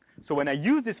 So when I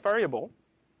use this variable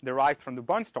derived from the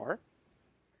barn star,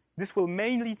 this will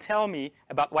mainly tell me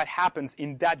about what happens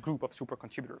in that group of super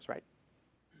contributors, right?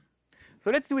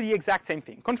 So let's do the exact same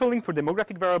thing. Controlling for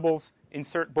demographic variables,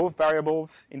 insert both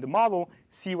variables in the model,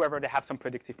 see whether they have some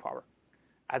predictive power.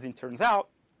 As it turns out,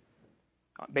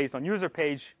 based on user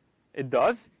page, it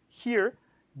does. Here,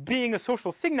 being a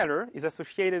social signaler is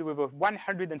associated with a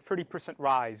 130%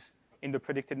 rise in the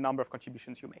predicted number of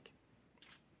contributions you make.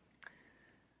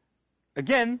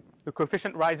 Again, the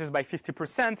coefficient rises by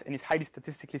 50% and is highly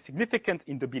statistically significant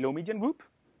in the below median group.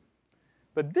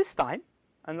 But this time,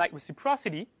 unlike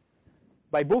reciprocity,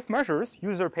 by both measures,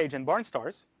 user page and barn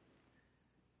stars,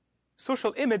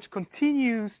 social image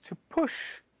continues to push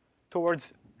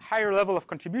towards higher level of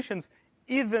contributions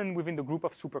even within the group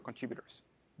of super contributors,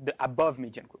 the above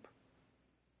median group,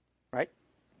 right?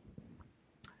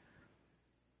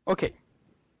 Okay.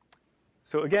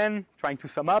 So again, trying to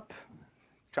sum up,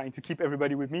 trying to keep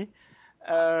everybody with me.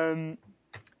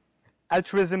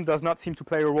 Altruism does not seem to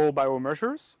play a role by our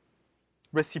measures.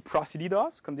 Reciprocity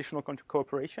does, conditional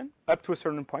cooperation, up to a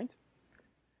certain point.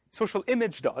 Social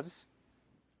image does,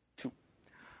 too.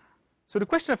 So the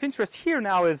question of interest here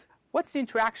now is, what's the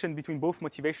interaction between both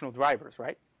motivational drivers,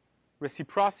 right?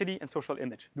 Reciprocity and social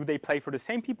image. Do they play for the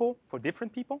same people, for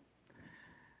different people?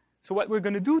 So what we're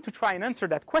going to do to try and answer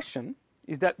that question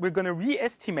is that we're going to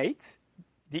re-estimate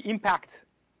the impact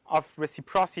of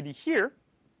reciprocity here,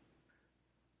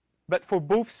 but for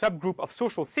both subgroup of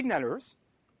social signalers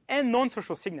and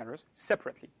non-social signalers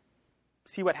separately.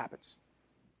 See what happens.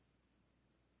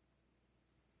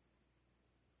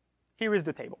 Here is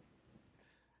the table.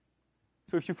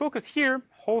 So if you focus here,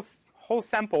 whole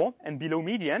sample and below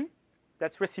median,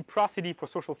 that's reciprocity for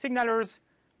social signalers,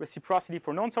 reciprocity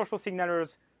for non-social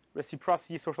signalers,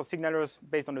 reciprocity social signalers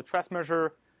based on the trust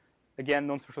measure, again,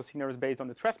 non-social signalers based on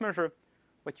the trust measure.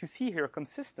 What you see here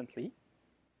consistently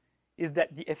is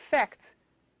that the effect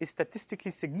is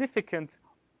statistically significant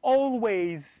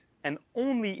always and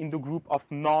only in the group of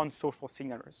non-social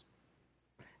signalers.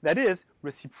 That is,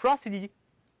 reciprocity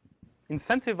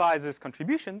incentivizes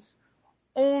contributions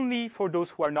only for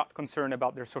those who are not concerned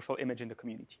about their social image in the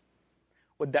community.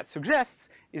 What that suggests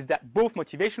is that both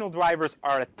motivational drivers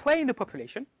are at play in the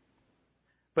population,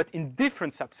 but in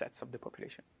different subsets of the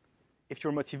population. If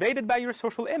you're motivated by your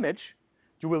social image,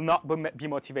 you will not be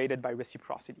motivated by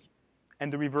reciprocity.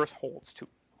 And the reverse holds too.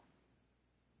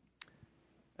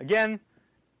 Again,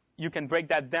 you can break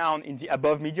that down in the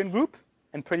above median group,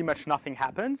 and pretty much nothing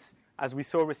happens. As we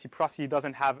saw, reciprocity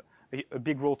doesn't have a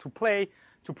big role to play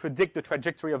to predict the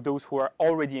trajectory of those who are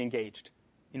already engaged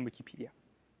in Wikipedia.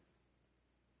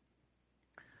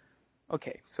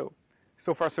 Okay, so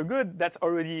far so good. That's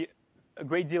already a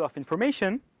great deal of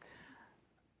information.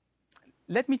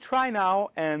 Let me try now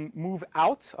and move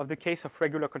out of the case of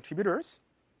regular contributors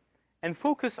and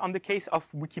focus on the case of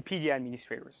Wikipedia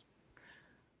administrators.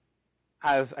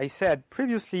 As I said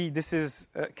previously, this is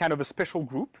kind of a special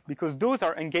group because those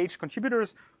are engaged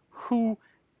contributors who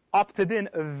opted in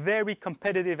a very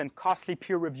competitive and costly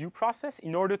peer review process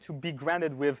in order to be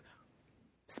granted with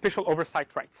special oversight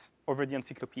rights over the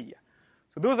encyclopedia.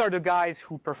 So those are the guys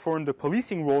who perform the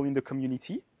policing role in the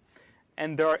community,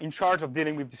 and they're in charge of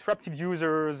dealing with disruptive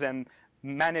users and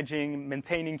managing,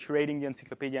 maintaining, curating the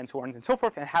encyclopedia and so on and so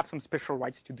forth, and have some special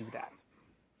rights to do that.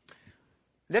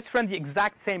 Let's run the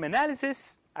exact same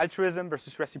analysis, altruism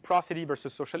versus reciprocity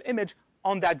versus social image,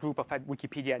 on that group of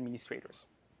Wikipedia administrators.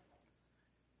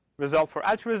 Result for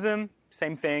altruism,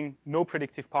 same thing, no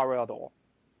predictive power at all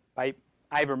by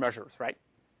either measures, right?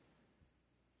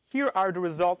 Here are the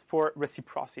results for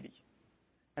reciprocity.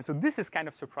 And so this is kind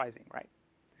of surprising, right?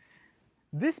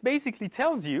 This basically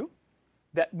tells you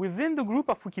that within the group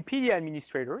of Wikipedia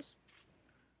administrators,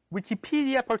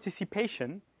 Wikipedia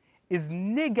participation is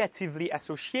negatively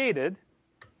associated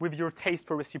with your taste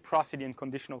for reciprocity and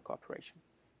conditional cooperation.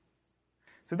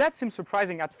 So that seems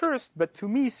surprising at first, but to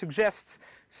me suggests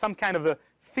some kind of a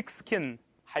thick skin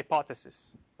hypothesis,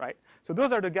 right? So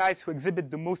those are the guys who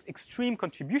exhibit the most extreme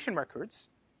contribution records,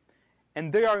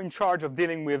 and they are in charge of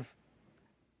dealing with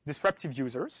disruptive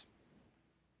users.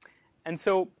 And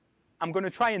so I'm going to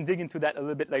try and dig into that a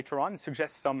little bit later on and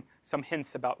suggest some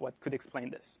hints about what could explain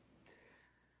this.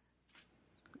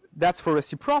 That's for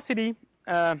reciprocity.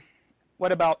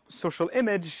 What about social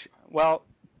image? Well,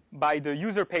 by the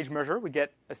user page measure, we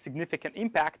get a significant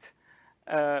impact,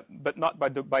 but not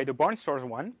by the barn stars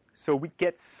one. So we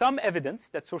get some evidence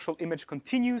that social image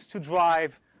continues to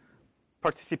drive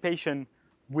participation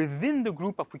within the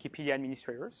group of Wikipedia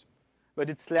administrators, but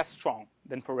it's less strong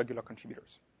than for regular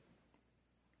contributors.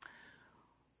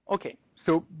 Okay,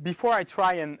 so before I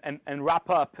try and wrap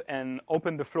up and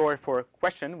open the floor for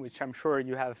questions, which I'm sure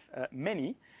you have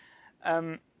many,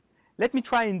 let me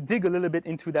try and dig a little bit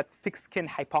into that thick-skin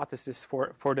hypothesis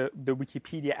for the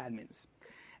Wikipedia admins.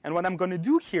 And what I'm going to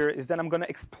do here is that I'm going to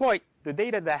exploit the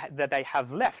data that I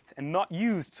have left and not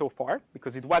used so far,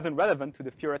 because it wasn't relevant to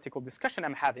the theoretical discussion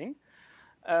I'm having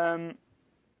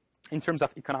in terms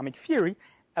of economic theory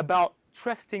about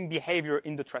trusting behavior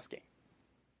in the trust game.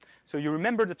 So you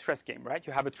remember the trust game, right?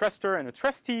 You have a truster and a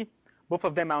trustee. Both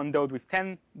of them are endowed with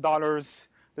 $10.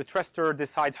 The truster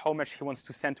decides how much he wants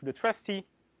to send to the trustee.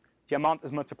 The amount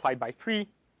is multiplied by 3.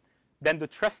 Then the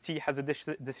trustee has a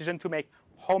decision to make.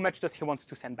 How much does he want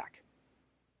to send back?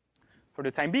 For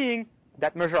the time being,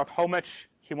 that measure of how much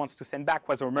he wants to send back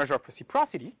was our measure of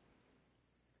reciprocity.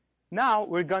 Now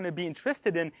we're going to be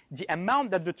interested in the amount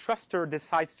that the truster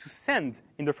decides to send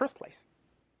in the first place.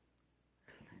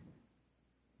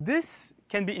 This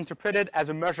can be interpreted as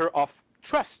a measure of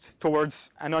trust towards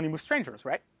anonymous strangers,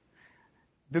 right?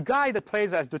 The guy that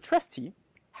plays as the trustee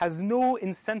has no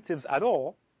incentives at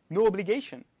all, no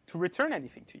obligation to return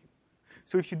anything to you.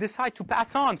 So if you decide to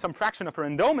pass on some fraction of your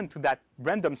endowment to that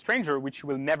random stranger, which you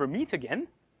will never meet again,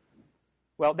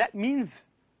 well, that means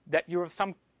that you're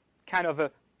some kind of a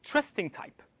trusting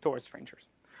type towards strangers.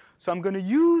 So I'm going to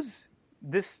use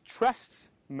this trust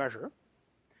measure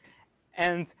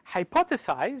and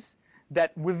hypothesize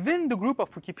that within the group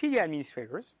of Wikipedia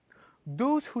administrators,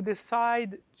 those who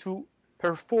decide to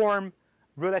perform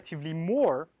relatively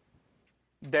more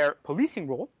their policing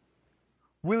role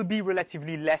will be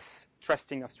relatively less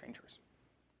trusting of strangers.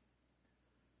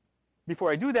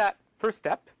 Before I do that, first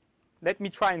step, let me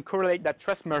try and correlate that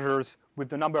trust measures with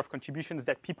the number of contributions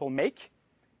that people make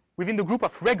within the group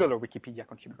of regular Wikipedia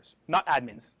contributors, not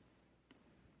admins.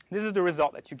 This is the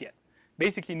result that you get.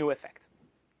 Basically no effect,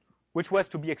 which was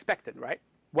to be expected, right?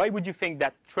 Why would you think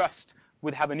that trust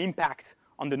would have an impact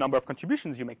on the number of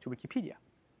contributions you make to Wikipedia?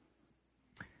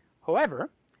 However,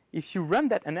 if you run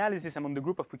that analysis among the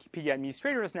group of Wikipedia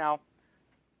administrators now,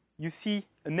 you see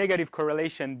a negative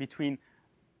correlation between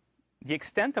the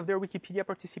extent of their Wikipedia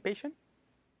participation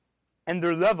and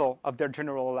the level of their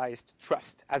generalized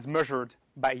trust as measured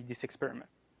by this experiment.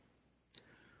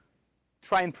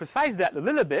 Try and precise that a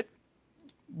little bit.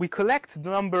 We collect the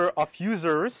number of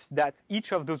users that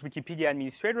each of those Wikipedia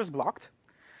administrators blocked,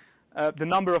 the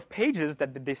number of pages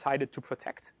that they decided to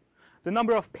protect, the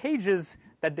number of pages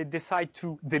that they decide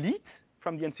to delete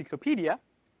from the encyclopedia.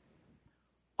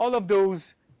 All of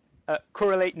those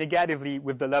correlate negatively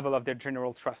with the level of their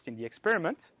general trust in the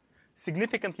experiment,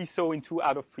 significantly so in 2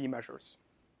 out of 3 measures.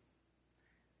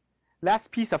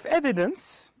 Last piece of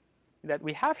evidence that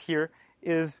we have here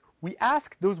is we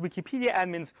ask those Wikipedia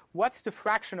admins what's the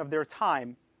fraction of their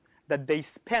time that they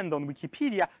spend on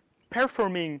Wikipedia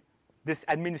performing this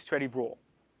administrative role.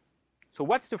 So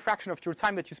what's the fraction of your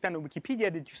time that you spend on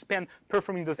Wikipedia that you spend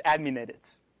performing those admin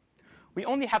edits? We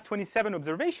only have 27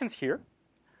 observations here,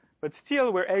 but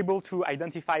still we're able to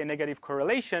identify a negative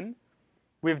correlation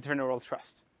with general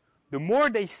trust. The more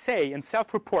they say and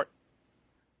self-report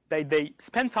that they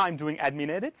spend time doing admin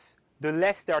edits, the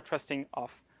less they are trusting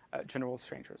of general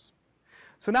strangers.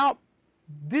 So now,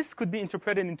 this could be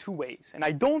interpreted in 2 ways. And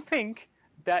I don't think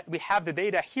that we have the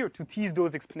data here to tease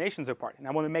those explanations apart. And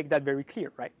I want to make that very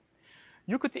clear, right?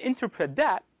 You could interpret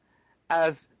that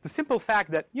as the simple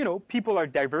fact that, people are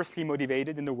diversely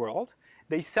motivated in the world.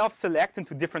 They self-select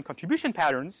into different contribution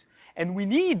patterns. And we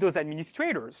need those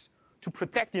administrators to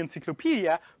protect the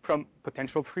encyclopedia from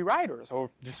potential free riders or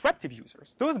disruptive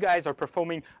users. Those guys are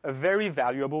performing a very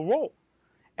valuable role.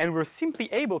 And we're simply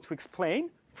able to explain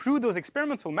through those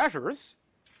experimental measures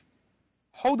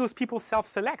how those people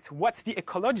self-select, what's the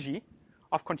ecology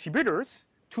of contributors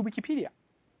to Wikipedia.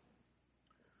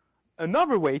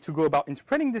 Another way to go about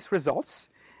interpreting these results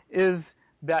is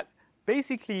that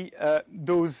basically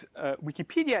those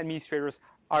Wikipedia administrators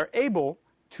are able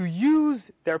to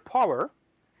use their power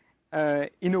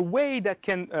in a way that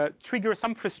can trigger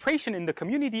some frustration in the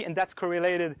community, and that's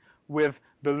correlated with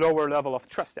the lower level of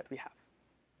trust that we have.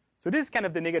 So this is kind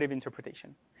of the negative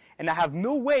interpretation. And I have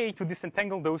no way to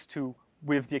disentangle those two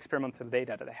with the experimental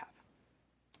data that I have.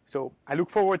 So I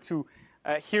look forward to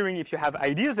hearing if you have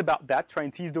ideas about that, try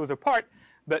and tease those apart.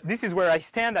 But this is where I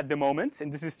stand at the moment,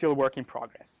 and this is still work in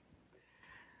progress.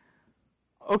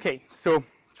 Okay, so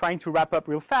trying to wrap up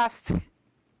real fast,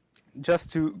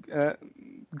 just to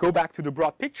go back to the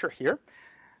broad picture here.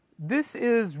 This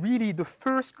is really the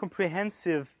first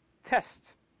comprehensive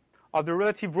test of the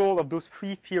relative role of those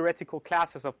 3 theoretical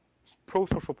classes of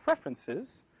pro-social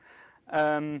preferences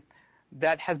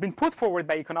that has been put forward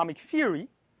by economic theory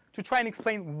to try and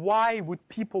explain why would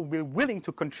people be willing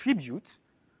to contribute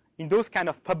in those kind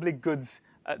of public goods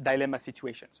dilemma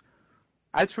situations.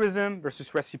 Altruism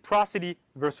versus reciprocity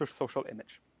versus social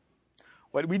image.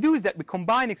 What we do is that we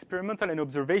combine experimental and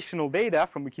observational data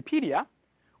from Wikipedia,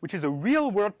 which is a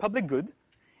real-world public good,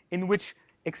 in which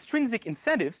extrinsic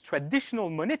incentives, traditional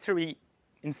monetary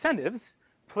incentives,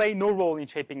 play no role in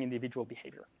shaping individual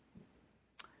behavior.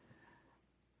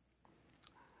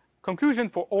 Conclusion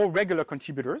for all regular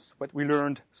contributors, what we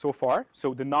learned so far,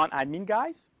 so the non-admin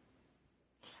guys.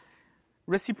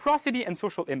 Reciprocity and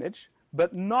social image,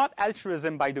 but not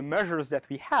altruism by the measures that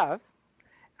we have,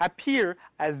 appear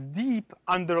as deep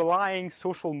underlying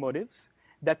social motives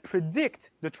that predict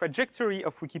the trajectory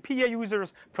of Wikipedia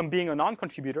users from being a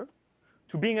non-contributor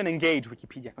to being an engaged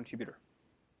Wikipedia contributor.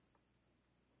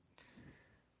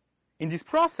 In this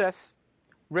process,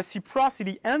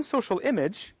 reciprocity and social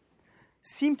image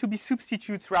seem to be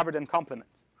substitutes rather than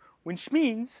complements, which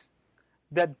means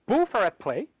that both are at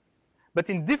play, but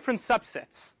in different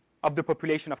subsets of the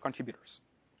population of contributors.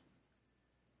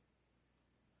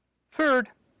 Third,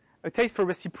 a taste for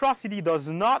reciprocity does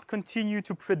not continue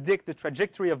to predict the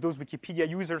trajectory of those Wikipedia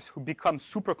users who become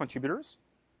super contributors,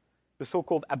 the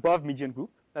so-called above median group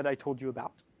that I told you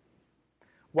about,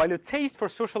 while a taste for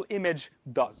social image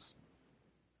does.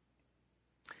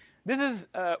 This is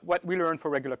what we learned for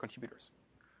regular contributors.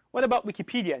 What about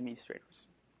Wikipedia administrators?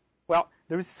 Well,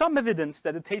 there is some evidence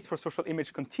that the taste for social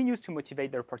image continues to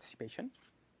motivate their participation.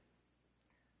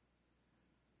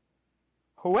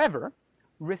 However,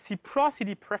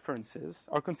 reciprocity preferences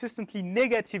are consistently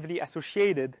negatively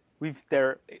associated with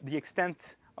the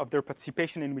extent of their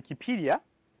participation in Wikipedia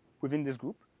within this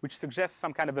group, which suggests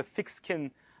some kind of a thick-skin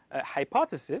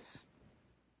hypothesis.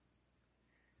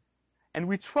 And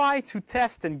we try to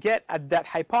test and get at that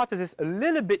hypothesis a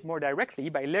little bit more directly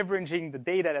by leveraging the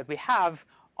data that we have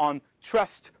on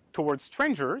trust towards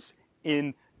strangers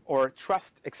in our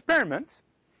trust experiments,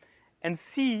 and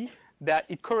see that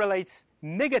it correlates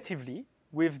negatively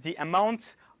with the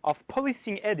amount of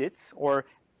policing edits or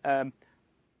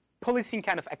policing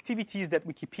kind of activities that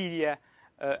Wikipedia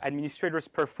administrators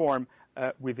perform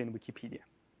within Wikipedia.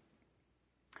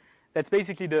 That's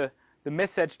basically the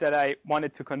message that I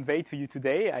wanted to convey to you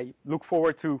today. I look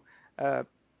forward to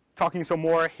talking some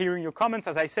more, hearing your comments.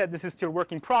 As I said, this is still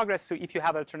work in progress, so if you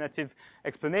have alternative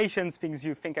explanations, things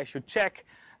you think I should check,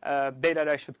 data that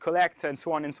I should collect, and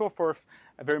so on and so forth,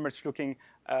 I'm very much looking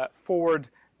forward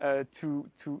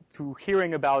to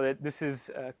hearing about it. This is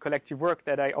collective work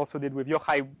that I also did with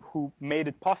Yochai, who made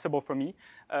it possible for me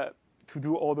to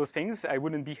do all those things. I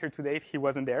wouldn't be here today if he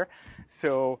wasn't there.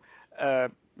 So,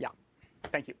 yeah,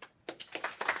 thank you.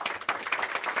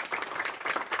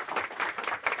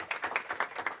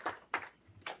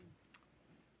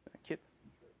 Kit?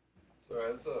 So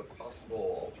as a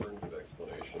possible alternative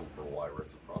explanation for why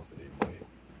reciprocity might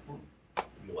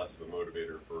be less of a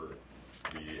motivator for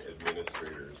the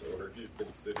administrators, I wonder if you've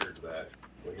considered that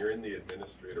when you're in the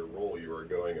administrator role, you are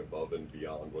going above and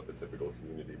beyond what the typical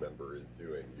community member is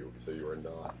doing. So you are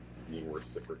not being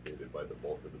reciprocated by the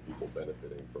bulk of the people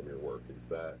benefiting from your work. Is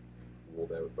that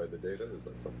ruled out by the data? Is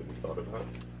that something you thought about?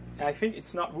 I think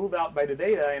it's not ruled out by the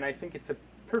data, and I think it's a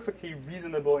perfectly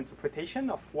reasonable interpretation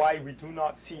of why we do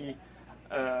not see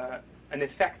an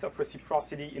effect of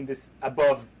reciprocity in this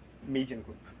above median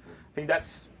group. I think that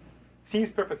seems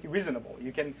perfectly reasonable.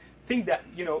 You can think that,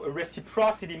 you know, a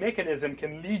reciprocity mechanism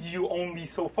can lead you only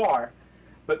so far,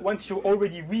 but once you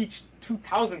already reached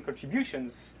 2,000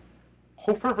 contributions,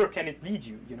 how further can it lead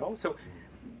you, you know? So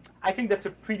I think that's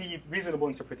a pretty reasonable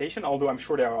interpretation, although I'm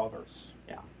sure there are others.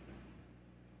 Yeah.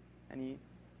 Any?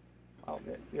 Oh,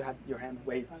 you had your hand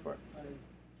waved for. I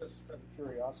just have a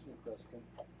curiosity question.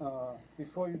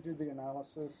 Before you did the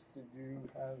analysis, did you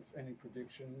have any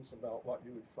predictions about what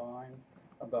you would find,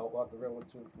 about what the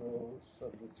relative roles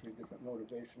of the three different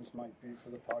motivations might be for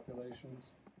the populations?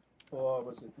 Or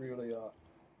was it really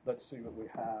let's see what we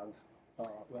have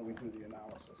when we do the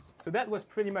analysis? So that was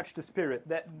pretty much the spirit.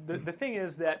 That the thing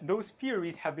is that those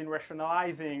theories have been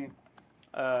rationalizing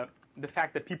the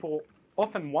fact that people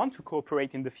often want to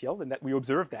cooperate in the field, and that we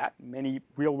observe that in many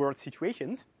real-world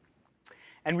situations.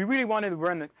 And we really wanted to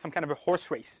run some kind of a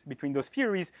horse race between those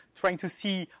theories, trying to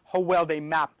see how well they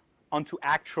map onto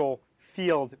actual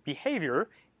field behavior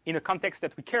in a context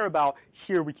that we care about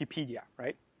here, Wikipedia,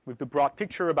 right? With the broad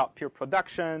picture about peer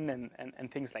production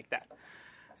and things like that.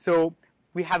 So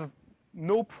we have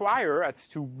no prior as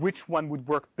to which one would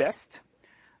work best,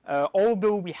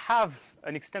 although we have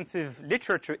an extensive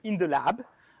literature in the lab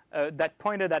that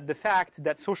pointed at the fact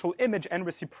that social image and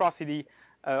reciprocity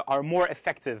are more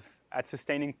effective at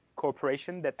sustaining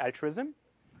cooperation than altruism,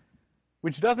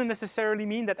 which doesn't necessarily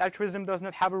mean that altruism does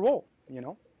not have a role,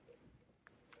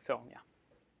 So, yeah.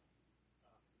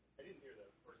 I didn't hear the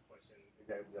first question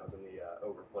exactly on the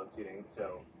overflow seating,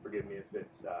 so forgive me if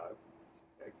it's,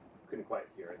 I couldn't quite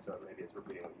hear it, so maybe it's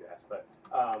repeating what you asked. But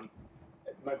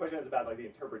my question is about the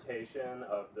interpretation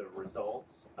of the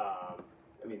results.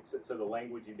 So the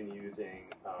language you've been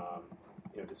using,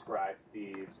 describes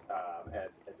these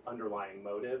as underlying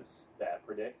motives that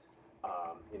predict,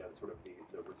 sort of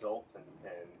the results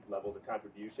and levels of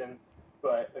contribution.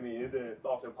 But is it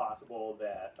also possible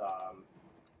that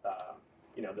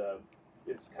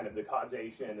it's kind of the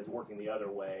causation is working the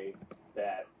other way,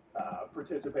 that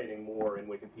participating more in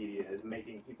Wikipedia is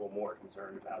making people more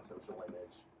concerned about social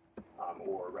image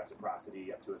or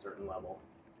reciprocity up to a certain level?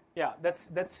 Yeah, that's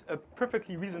a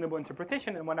perfectly reasonable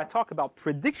interpretation. And when I talk about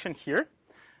prediction here,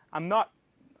 I'm not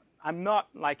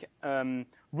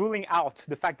ruling out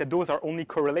the fact that those are only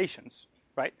correlations,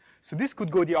 right? So this could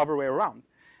go the other way around.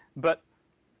 But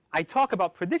I talk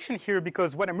about prediction here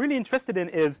because what I'm really interested in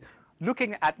is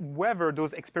looking at whether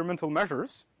those experimental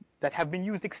measures that have been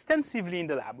used extensively in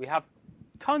the lab, we have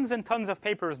tons and tons of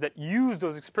papers that use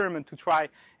those experiments to try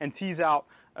and tease out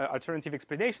alternative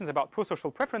explanations about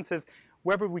pro-social preferences,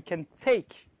 whether we can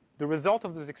take the result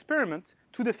of those experiments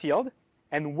to the field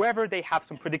and whether they have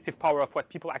some predictive power of what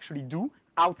people actually do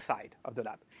outside of the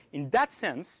lab. In that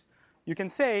sense, you can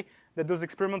say that those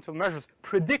experimental measures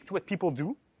predict what people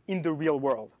do in the real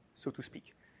world, so to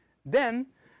speak. Then,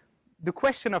 the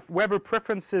question of whether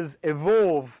preferences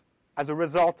evolve as a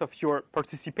result of your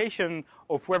participation,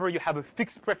 of whether you have a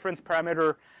fixed preference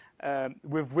parameter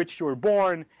with which you're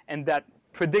born and that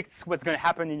predicts what's going to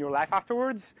happen in your life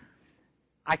afterwards,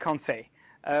 I can't say.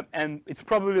 And it's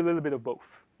probably a little bit of both.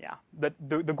 Yeah, but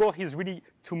the goal here is really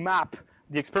to map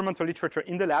the experimental literature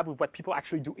in the lab with what people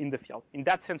actually do in the field. In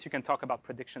that sense, you can talk about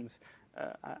predictions,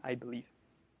 I believe.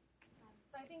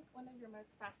 So I think one of your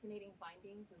most fascinating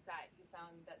findings is that you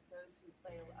found that those who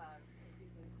play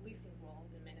increasing policing role,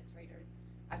 administrators,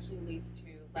 actually leads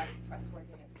to less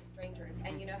trustworthiness of strangers.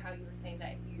 And you know how you were saying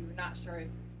that you're not sure if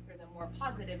there's a more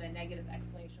positive and negative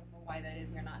explanation for why that is.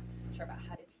 You're not sure about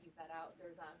how to tease that out.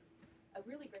 There's a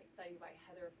really great study by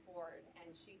Heather Ford,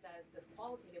 and she does this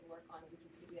qualitative work on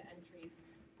Wikipedia entries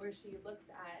where she looks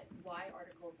at why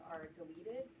articles are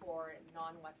deleted for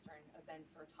non-Western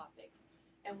events or topics.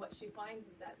 And what she finds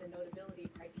is that the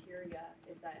notability criteria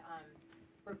is that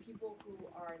for people who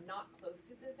are not close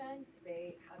to the event,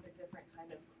 they have a different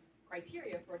kind of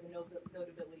criteria for the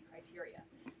notability criteria.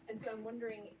 And so I'm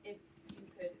wondering if you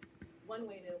could, one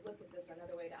way to look at this or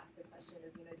another way to ask the question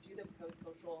is, do the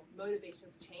pro-social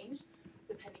motivations change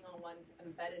depending on one's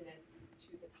embeddedness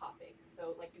to the topic?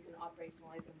 So like you can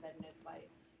operationalize embeddedness by,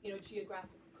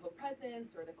 geographical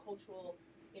co-presence or the cultural,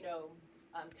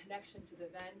 connection to the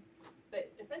event.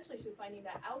 But essentially she was finding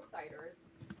that outsiders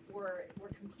were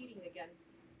competing against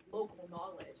local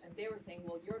knowledge. And they were saying,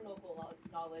 well, your local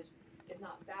knowledge is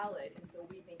not valid, and so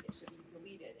we think it should be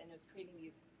deleted. And it was creating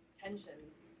these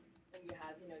tensions. And you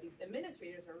have, these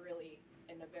administrators are really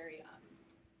in a very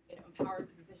empowered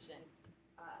position,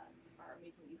 are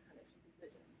making these kind of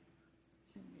decisions.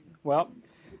 Well,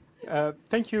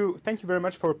 thank you very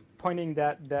much for pointing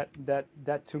that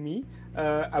to me.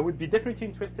 I would be definitely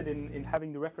interested in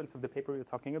having the reference of the paper you're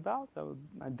talking about.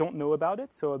 I don't know about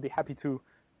it, so I'll be happy to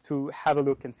have a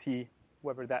look and see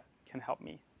whether that can help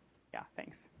me. Yeah,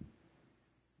 thanks.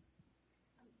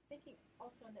 I'm thinking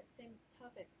also on that same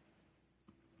topic.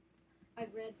 I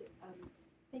read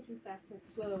Thinking Fast and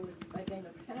Slow by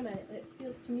Daniel Kahneman, and it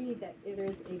feels to me that there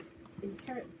is an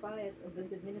inherent bias of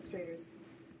those administrators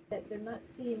that they're not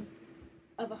seeing,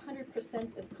 of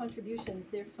 100% of contributions,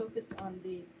 they're focused on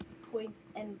the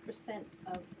 0.n%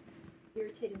 of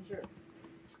irritating jerks.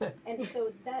 And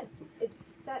so that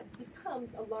becomes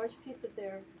a large piece of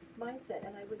their mindset.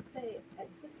 And I would say at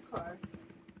Zipcar,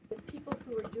 the people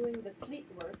who are doing the fleet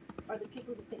work are the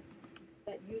people who think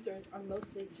that users are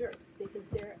mostly jerks because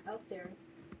they're out there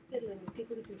fiddling with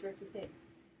people who do jerky things.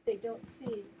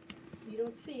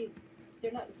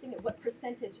 They're not seeing what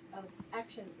percentage of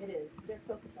action it is. They're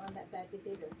focused on that bad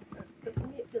behavior. So for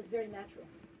me, it feels very natural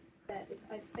that if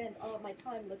I spend all of my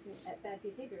time looking at bad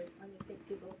behaviors, I'm going to think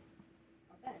people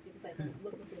are bad because I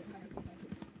look at the entire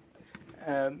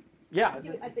percentage. Yeah.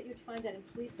 I bet you'd find that in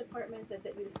police departments. I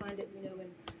bet you'd find it,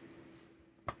 in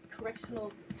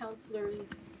correctional counselors,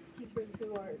 teachers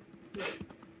who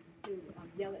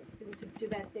yell at students who do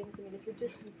bad things. I mean, if you're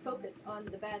just focused on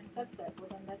the bad subset, well,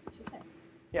 then that's what you think.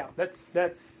 Yeah,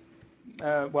 that's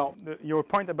well, your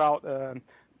point about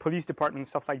police department,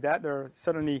 stuff like that. There are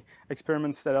certainly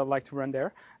experiments that I'd like to run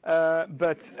there.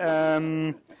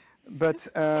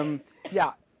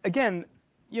 Yeah, again,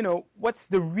 what's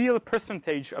the real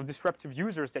percentage of disruptive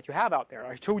users that you have out there?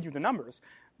 I showed you the numbers.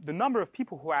 The number of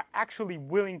people who are actually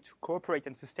willing to cooperate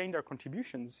and sustain their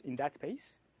contributions in that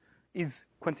space is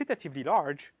quantitatively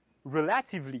large,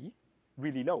 relatively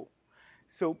really low.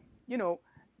 So,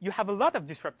 you have a lot of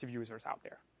disruptive users out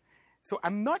there. So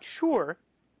I'm not sure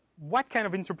what kind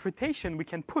of interpretation we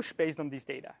can push based on this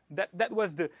data. That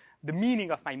was the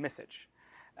meaning of my message.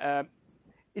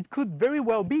 It could very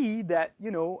well be that,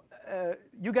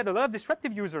 you get a lot of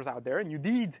disruptive users out there, and you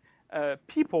need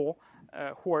people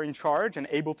who are in charge and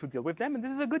able to deal with them, and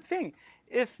this is a good thing.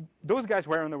 If those guys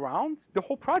weren't around, the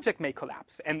whole project may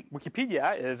collapse, and Wikipedia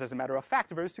is, as a matter of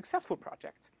fact, a very successful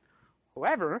project.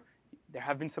 However, there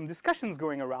have been some discussions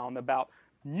going around about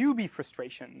newbie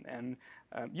frustration and,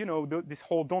 this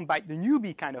whole "don't bite the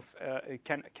newbie" kind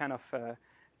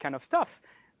of stuff.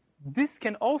 This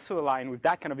can also align with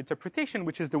that kind of interpretation,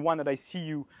 which is the one that I see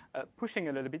you pushing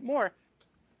a little bit more.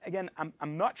 Again,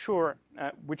 I'm not sure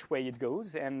which way it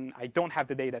goes, and I don't have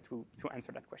the data to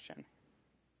answer that question.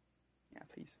 Yeah,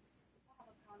 please. I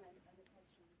have a comment and a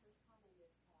question. The first comment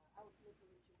is, I was looking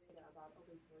into data about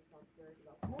open source software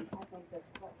development. I think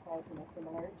that's quite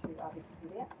similar to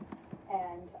Wikipedia.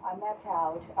 And I mapped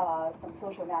out some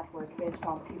social network based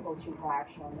on people's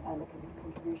interaction and the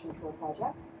contribution to a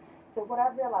project. So what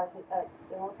I've realized is that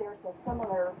there's a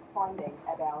similar finding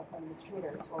about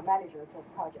administrators or managers of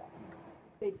projects.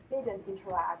 They didn't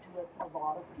interact with a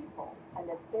lot of people, and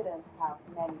they didn't have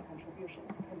many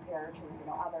contributions compared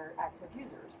to other active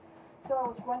users. So I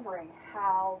was wondering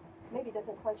how, maybe that's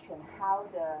a question, how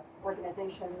the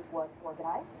organization was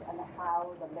organized and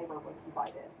how the labor was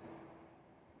divided.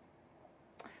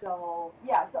 So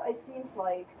yeah, so it seems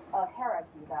like a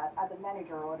hierarchy that as a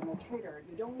manager or administrator,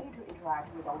 you don't need to interact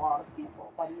with a lot of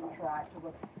people, but you interact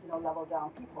with level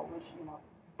down people, which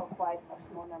are quite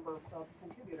a small number of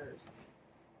contributors.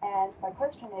 And my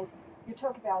question is, you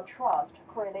talk about trust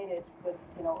correlated with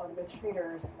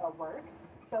administrators' work.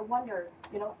 So I wonder,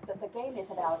 the game is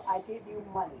about I give you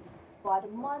money,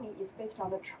 but money is based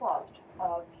on the trust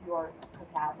of your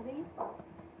capacity,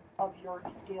 of your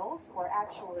skills, or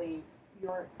actually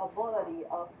your ability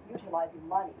of utilizing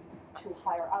money to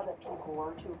hire other people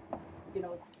or to,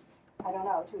 I don't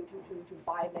know, to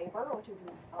buy labor or to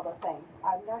do other things.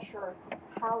 I'm not sure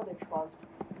how the trust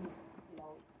is,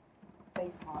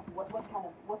 based on what's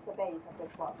the base of the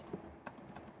trust?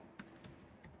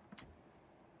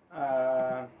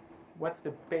 What's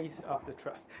the base of the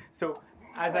trust? So,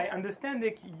 as I understand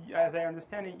it,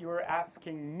 you're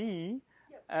asking me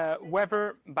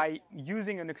whether by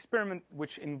using an experiment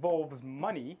which involves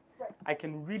money, right, I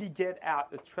can really get at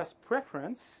a trust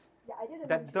preference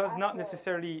that does not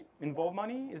necessarily involve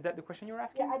money. Is that the question you're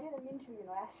asking? Yeah, I didn't mean to,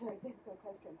 ask you a difficult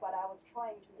question, but I was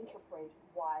trying to interpret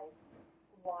why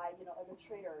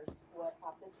administrators would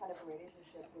have this kind of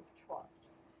relationship with trust.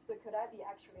 So could that be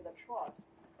actually the trust,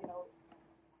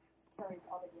 carries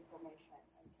other information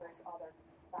and carries other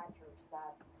factors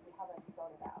that we haven't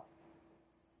thought about?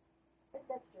 But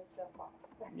that's just a thought.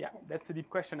 Yeah, that's a deep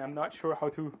question. I'm not sure how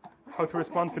to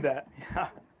respond to that. Yeah.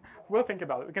 We'll think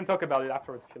about it. We can talk about it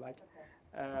afterwards if you like.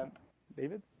 Okay.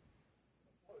 David?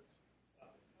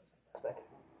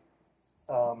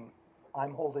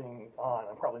 I'm holding on.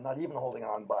 I'm probably not even holding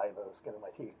on by the skin of my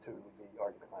teeth to the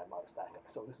argument I'm not a static.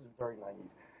 So this is very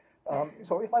naive.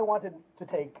 So if I wanted to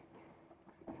take,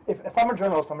 if I'm a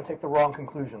journalist, I'm going to take the wrong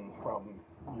conclusion from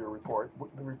your report.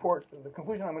 The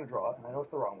conclusion I'm going to draw, and I know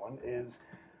it's the wrong one, is,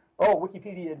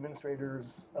 Wikipedia administrators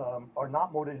are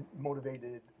not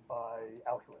motivated by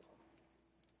altruism.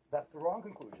 That's the wrong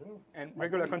conclusion. And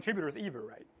regular contributors either,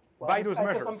 right? Well, by those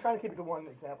measures. I'm trying to keep it to one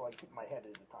example. I keep my head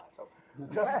at a time. So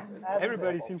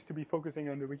everybody seems to be focusing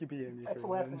on the Wikipedia research. That's the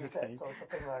last thing you said, so it's a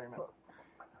thing that I remember.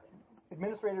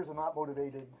 Administrators are not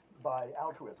motivated by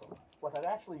altruism. What that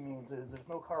actually means is there's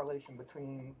no correlation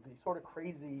between the sort of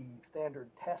crazy standard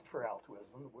test for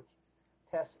altruism, which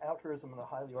tests altruism in a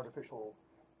highly artificial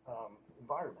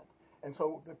environment. And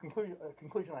so the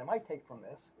conclusion I might take from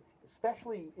this,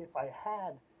 especially if I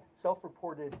had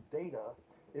self-reported data,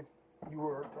 if you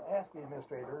were to ask the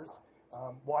administrators,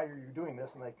 why are you doing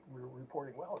this? And they were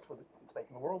reporting, well, it's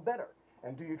making the world better.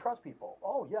 And do you trust people?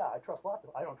 Oh, yeah, I trust lots of.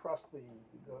 I don't trust the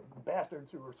bastards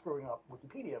who are screwing up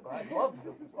Wikipedia, but I love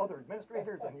the other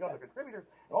administrators and the other contributors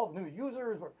and all the new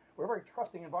users. We're a very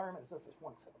trusting environment. It's just this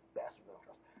one set of bastards I don't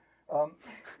trust.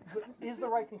 Is the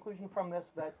right conclusion from this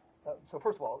that, so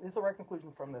first of all, is the right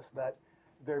conclusion from this that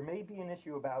there may be an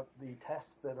issue about the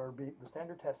tests that are the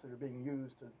standard tests that are being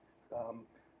used to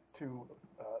to,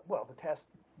 to test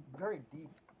very deep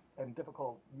and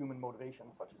difficult human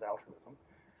motivations, such as altruism.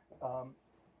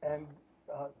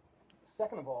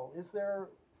 Second of all, is there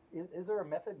a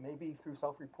method, maybe through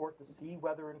self-report, to see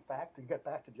whether, in fact, to get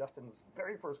back to Justin's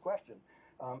very first question,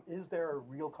 is there a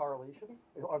real correlation?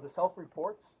 Are the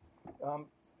self-reports,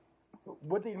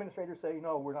 would the administrator say,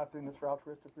 no, we're not doing this for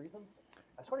altruistic reasons?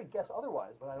 I sort of guess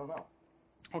otherwise, but I don't know.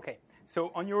 Okay,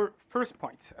 so on your first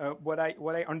point, what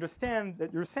I understand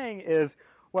that you're saying is,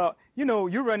 well,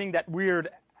 you're running that weird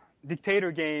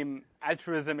dictator game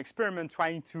altruism experiment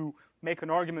trying to make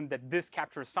an argument that this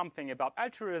captures something about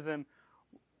altruism,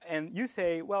 and you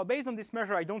say, well, based on this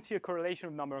measure, I don't see a correlation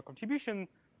of number of contribution,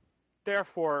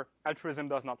 therefore, altruism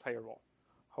does not play a role.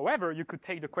 However, you could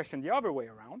take the question the other way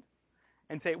around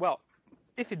and say, well,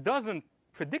 if it doesn't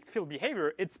predict field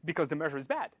behavior, it's because the measure is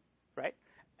bad, right?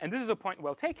 And this is a point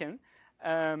well taken,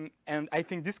 and I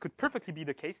think this could perfectly be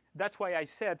the case. That's why I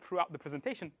said throughout the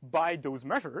presentation, by those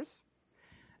measures.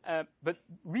 But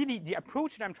really, the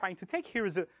approach that I'm trying to take here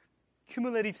is a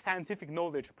cumulative scientific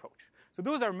knowledge approach. So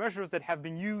those are measures that have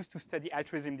been used to study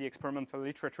altruism in the experimental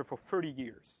literature for 30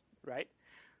 years, right?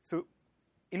 So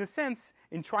in a sense,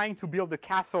 in trying to build a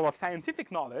castle of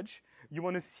scientific knowledge, you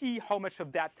want to see how much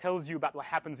of that tells you about what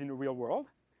happens in the real world.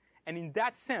 And in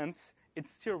that sense,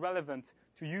 it's still relevant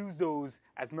to use those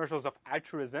as measures of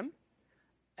altruism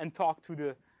and talk to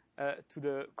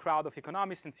the crowd of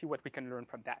economists and see what we can learn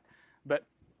from that. But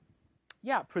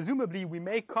yeah, presumably we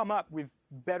may come up with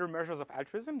better measures of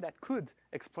altruism that could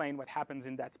explain what happens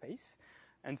in that space.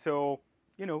 And so,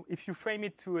 if you frame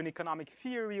it to an economic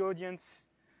theory audience,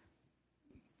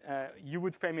 you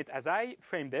would frame it as I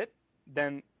framed it,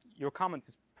 then your comment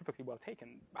is perfectly well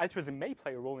taken. Altruism may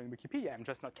play a role in Wikipedia. I'm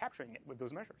just not capturing it with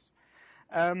those measures.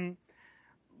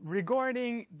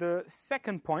 Regarding the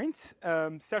second point,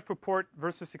 self-report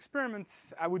versus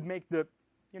experiments, I would make the,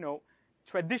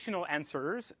 traditional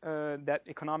answers that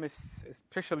economists,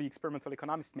 especially experimental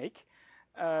economists, make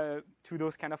to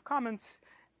those kind of comments.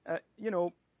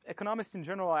 Economists in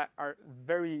general are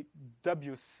very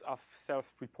dubious of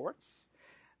self-reports.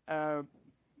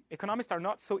 Economists are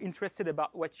not so interested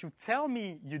about what you tell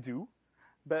me you do,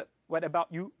 but what about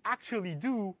you actually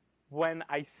do when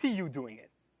I see you doing it,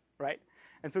 right?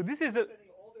 And so this is a... spending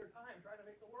all their time trying to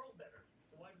make the world better.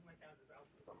 So why doesn't that count as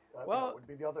altruism? Well, that would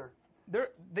be the other...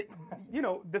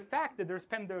 the fact that they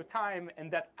spend their time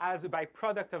and that as a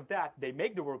byproduct of that they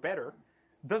make the world better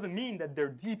doesn't mean that their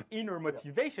deep inner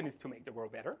motivation is to make the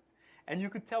world better. And you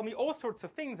could tell me all sorts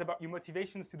of things about your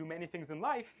motivations to do many things in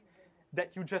life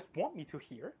that you just want me to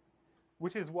hear,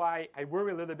 which is why I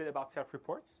worry a little bit about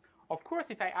self-reports. Of course,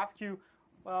 if I ask you,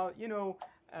 well,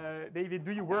 David,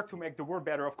 do you work to make the world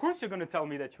better? Of course, you're going to tell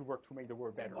me that you work to make the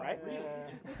world better, right?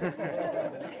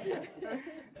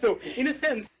 So, in a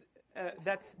sense,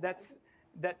 that's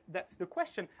the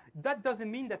question. That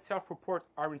doesn't mean that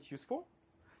self-reports aren't useful.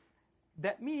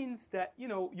 That means that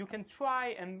you can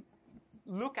try and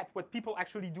look at what people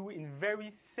actually do in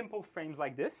very simple frames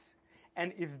like this,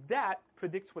 and if that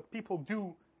predicts what people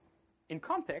do in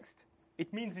context,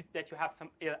 it means that you have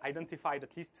identified,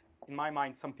 at least in my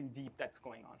mind, something deep that's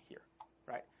going on here,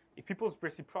 right? If people's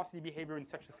reciprocity behavior in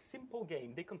such a simple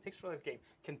game, decontextualized game,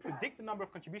 can predict the number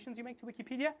of contributions you make to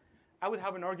Wikipedia, I would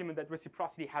have an argument that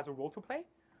reciprocity has a role to play.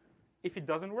 If it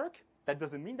doesn't work, that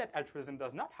doesn't mean that altruism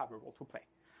does not have a role to play.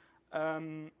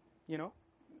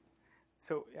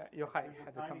 So, Yochai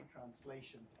had a comment.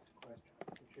 Translation question,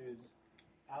 which is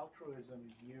altruism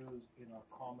is used in our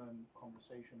common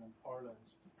conversation and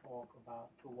parlance to talk about,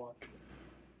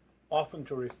 often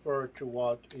to refer to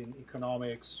what in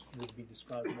economics would be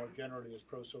described more generally as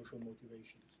pro-social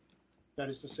motivations. That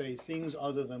is to say, things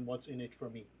other than what's in it for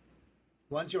me.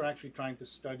 Once you're actually trying to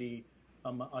study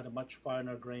at a much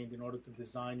finer grain in order to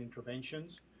design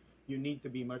interventions, you need to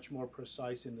be much more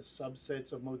precise in the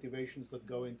subsets of motivations that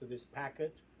go into this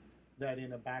packet that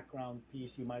in a background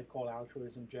piece you might call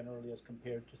altruism generally as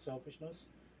compared to selfishness.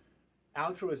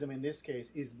 Altruism in this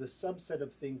case is the subset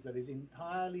of things that is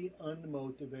entirely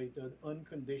unmotivated,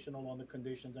 unconditional on the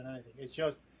conditions and anything. It's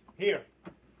just here.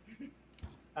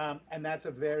 And that's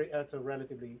a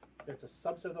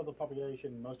subset of the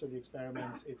population. In most of the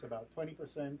experiments, it's about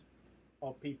 20%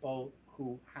 of people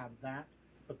who have that.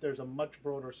 But there's a much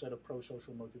broader set of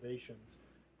pro-social motivations.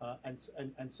 And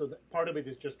so part of it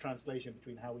is just translation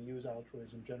between how we use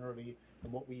altruism generally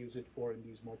and what we use it for in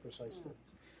these more precise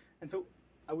studies. And so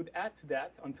I would add to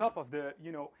that, on top of the,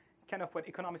 kind of what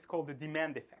economists call the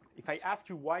demand effect. If I ask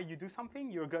you why you do something,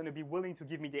 you're going to be willing to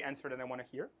give me the answer that I want to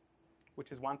hear,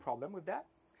 which is one problem with that.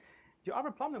 The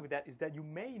other problem with that is that you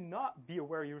may not be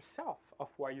aware yourself of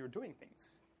why you're doing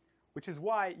things. which is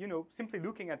why, simply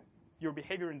looking at your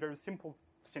behavior in very simple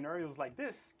scenarios like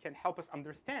this can help us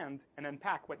understand and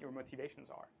unpack what your motivations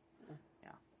are.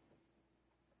 Yeah.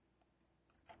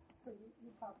 So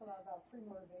you talk a lot about three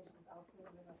motivations: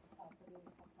 altruism, reciprocity, and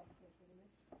complex social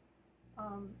image.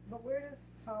 But where does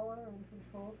power and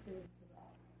control fit into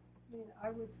that? I mean, I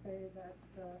would say that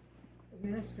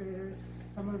administrators,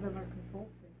 some of them are control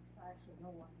freaks. I actually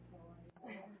know one, so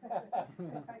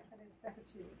I can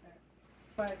instantiate that.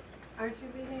 But aren't you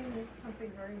leaving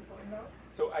something very important out?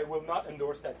 So I will not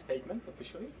endorse that statement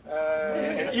officially,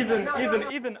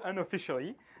 even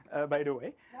unofficially, by the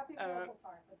way. Not the theoretical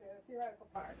part, but the theoretical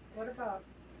part. What about?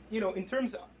 In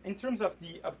terms of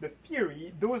the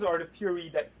theory, those are the theory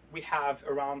that we have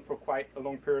around for quite a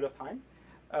long period of time.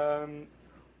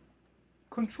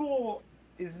 Control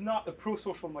is not a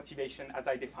pro-social motivation as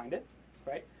I defined it,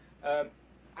 right?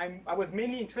 I was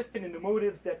mainly interested in the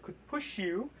motives that could push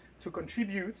you to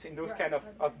contribute in those kind of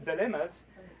dilemmas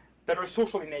that are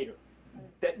social in nature.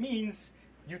 That means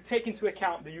you take into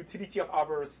account the utility of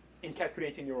others in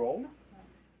calculating your own,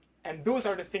 and those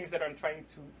are the things that I'm trying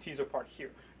to tease apart here.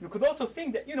 You could also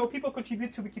think that people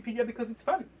contribute to Wikipedia because it's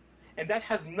fun, and that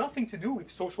has nothing to do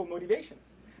with social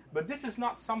motivations. But this is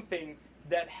not something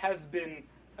that has been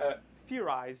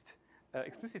theorized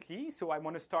explicitly, so I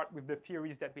want to start with the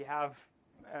theories that we have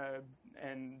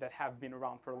and that have been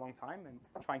around for a long time and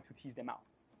trying to tease them out.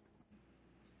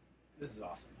 This is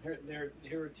awesome.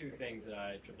 Here are two things that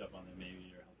I tripped up on that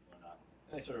maybe are helpful or not.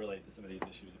 And they sort of relate to some of these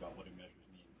issues about what do measures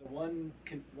mean. So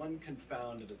one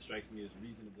confound that strikes me as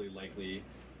reasonably likely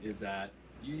is that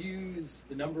you use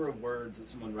the number of words that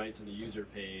someone writes on a user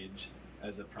page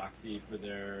as a proxy for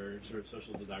their sort of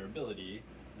social desirability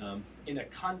in a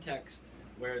context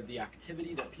where the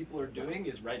activity that people are doing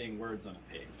is writing words on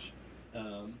a page.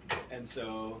 And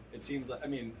so it seems like,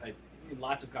 in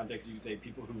lots of contexts, you could say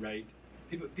people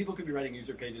could be writing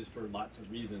user pages for lots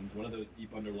of reasons. One of those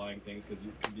deep underlying things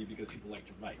could be because people like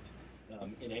to write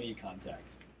in any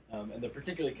context. And the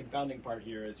particularly confounding part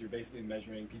here is you're basically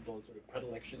measuring people's sort of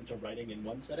predilection to writing in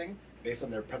one setting based on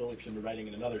their predilection to writing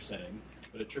in another setting,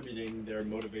 but attributing their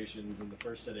motivations in the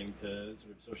first setting to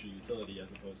sort of social utility as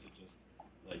opposed to just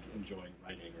like enjoying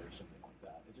writing or something like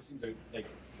that. It just seems like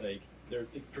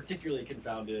it's particularly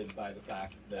confounded by the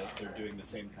fact that they're doing the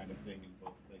same kind of thing in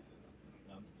both places.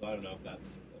 So I don't know if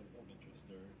that's of interest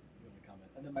or you want to comment.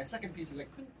 And then my second piece is I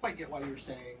couldn't quite get why you were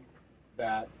saying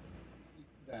that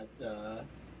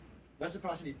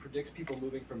reciprocity predicts people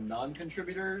moving from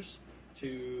non-contributors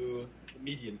to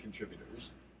median contributors,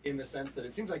 in the sense that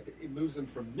it seems like it moves them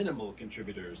from minimal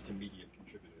contributors to median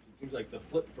contributors. It seems like the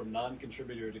flip from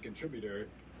non-contributor to contributor,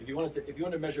 if you want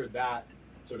to measure that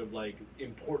sort of like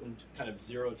important kind of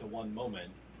 0 to 1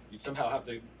 moment, you somehow have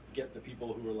to get the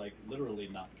people who are like literally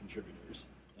not contributors.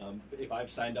 If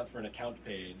I've signed up for an account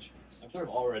page, I'm sort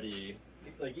of already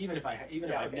like even if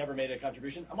I've never made a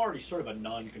contribution, I'm already sort of a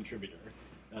non-contributor.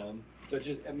 So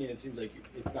it seems like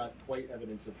it's not quite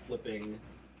evidence of flipping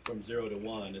from 0 to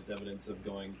 1. It's evidence of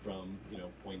going from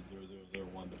 0.0001 to 0.5 or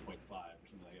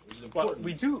something like that, which is important.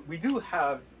 Well, we do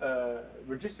have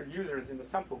registered users in the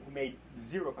sample who made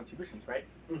 0 contributions, right?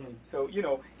 Mm-hmm. So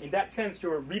in that sense,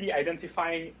 you're really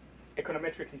identifying,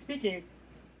 econometrically speaking,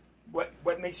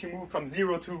 what makes you move from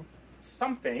 0 to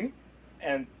something,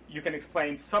 and you can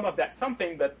explain some of that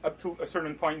something, but up to a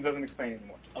certain point it doesn't explain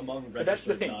anymore. Among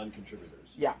registered non-contributors.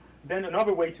 Yeah. Then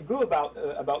another way to go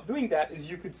about doing that is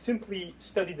you could simply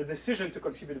study the decision to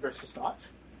contribute versus not,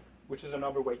 which is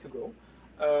another way to go.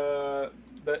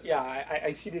 But yeah,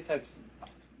 I see this as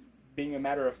being a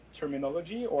matter of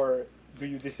terminology, or do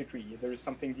you disagree? There is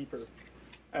something deeper,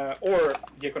 or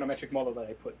the econometric model that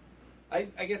I put.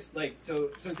 I guess so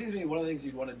it seems to me one of the things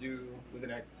you'd want to do with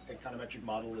an econometric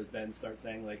model is then start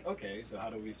saying okay, so how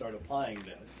do we start applying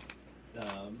this?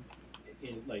 How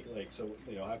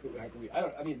could we?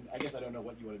 I guess I don't know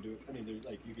what you want to do.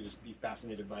 You could just be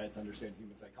fascinated by it to understand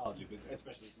human psychology, but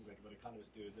especially it seems like what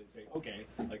economists do is they say, okay,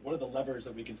 what are the levers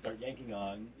that we can start yanking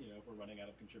on, if we're running out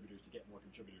of contributors to get more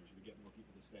contributors, or to get more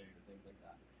people to stay, or things like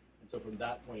that. And so from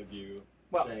that point of view,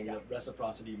 saying that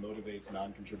reciprocity motivates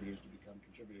non-contributors to become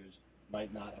contributors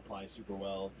might not apply super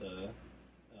well to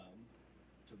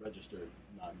registered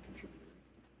non-contributors.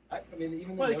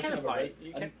 Even the notion of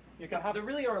there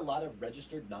really are a lot of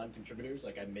registered non-contributors.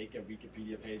 I make a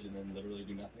Wikipedia page and then literally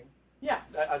do nothing. Yeah,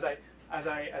 as I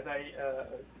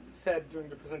said during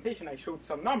the presentation, I showed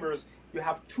some numbers. You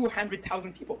have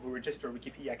 200,000 people who register a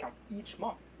Wikipedia account each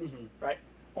month, right?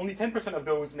 Only 10% of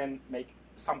those men make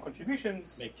some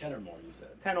contributions. Make 10 or more, you said.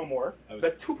 10 or more,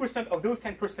 but 2% of those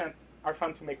 10% are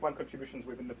found to make 1 contributions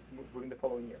within the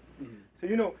following year. Mm-hmm. So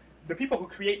the people who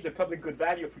create the public good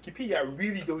value of Wikipedia are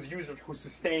really those users who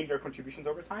sustain their contributions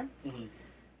over time. Mm-hmm.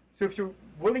 So if you're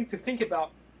willing to think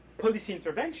about policy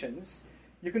interventions,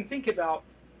 you can think about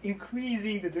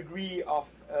increasing the degree of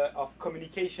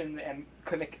communication and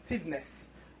connectiveness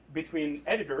between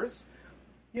editors.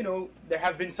 You know, there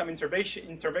have been some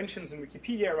interventions in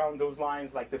Wikipedia around those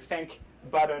lines, like the thank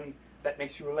button that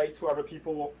makes you relate to other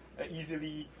people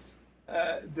easily,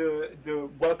 the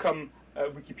welcome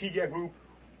Wikipedia group,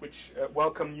 which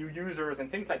welcome new users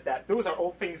and things like that. Those are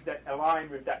all things that align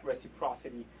with that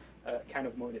reciprocity kind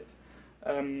of motive.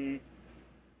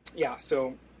 Yeah,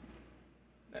 so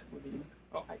that would be.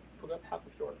 Oh, I forgot half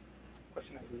of your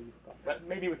question. I really forgot. But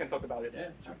maybe we can talk about it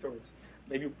afterwards.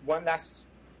 Maybe one last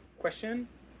question.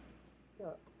 Yeah,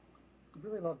 I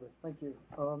really love this. Thank you.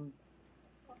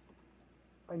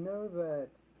 I know that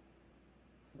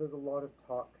there's a lot of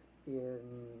talk in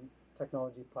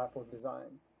technology platform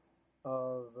design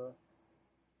of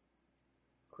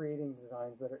creating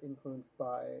designs that are influenced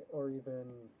by or even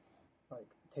like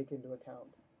take into account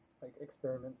like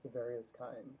experiments of various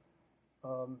kinds.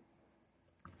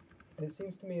 And it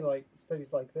seems to me like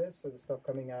studies like this or the stuff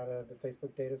coming out of the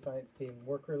Facebook data science team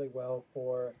work really well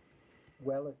for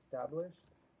well-established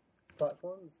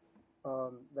platforms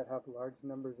that have large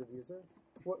numbers of users.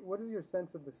 What is your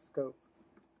sense of the scope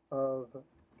of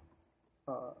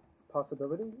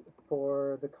possibility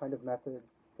for the kind of methods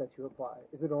that you apply?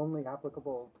 Is it only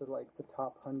applicable to like the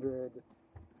top 100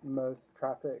 most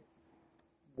trafficked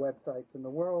websites in the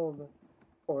world,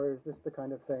 or is this the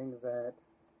kind of thing that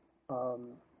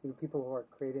people who are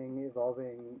creating,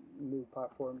 evolving new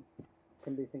platforms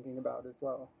can be thinking about as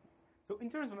well? So in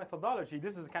terms of methodology,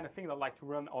 this is the kind of thing that I like to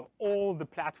run on all the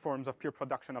platforms of peer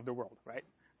production of the world, right?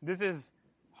 This is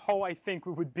how I think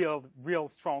we would build real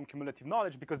strong cumulative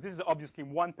knowledge, because this is obviously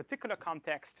one particular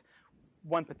context,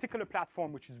 one particular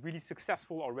platform which is really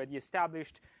successful, already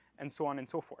established, and so on and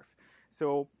so forth.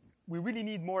 So we really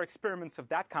need more experiments of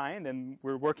that kind, and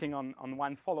we're working on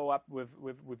one follow-up with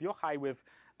Yochai with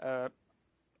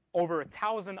over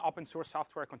 1,000 open source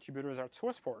software contributors at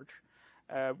SourceForge,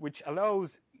 which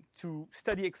allows to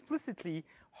study explicitly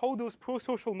how those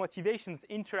pro-social motivations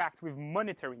interact with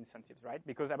monetary incentives, right?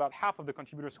 Because about half of the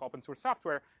contributors to open source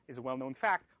software, is a well-known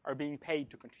fact, are being paid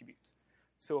to contribute.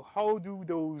 So how do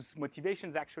those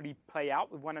motivations actually play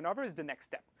out with one another is the next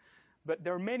step. But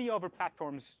there are many other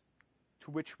platforms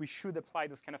to which we should apply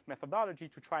those kind of methodology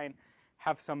to try and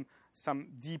have some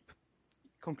deep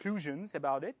conclusions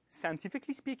about it,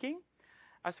 scientifically speaking.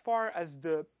 As far as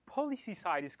the policy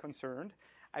side is concerned,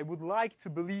 I would like to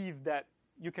believe that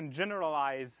you can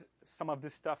generalize some of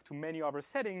this stuff to many other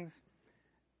settings.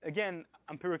 Again,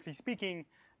 empirically speaking,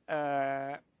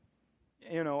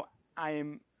 you know,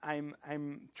 I'm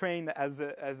trained as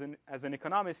an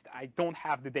economist. I don't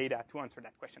have the data to answer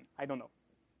that question. I don't know.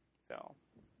 So,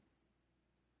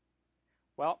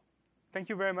 well, thank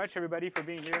you very much, everybody, for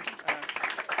being here.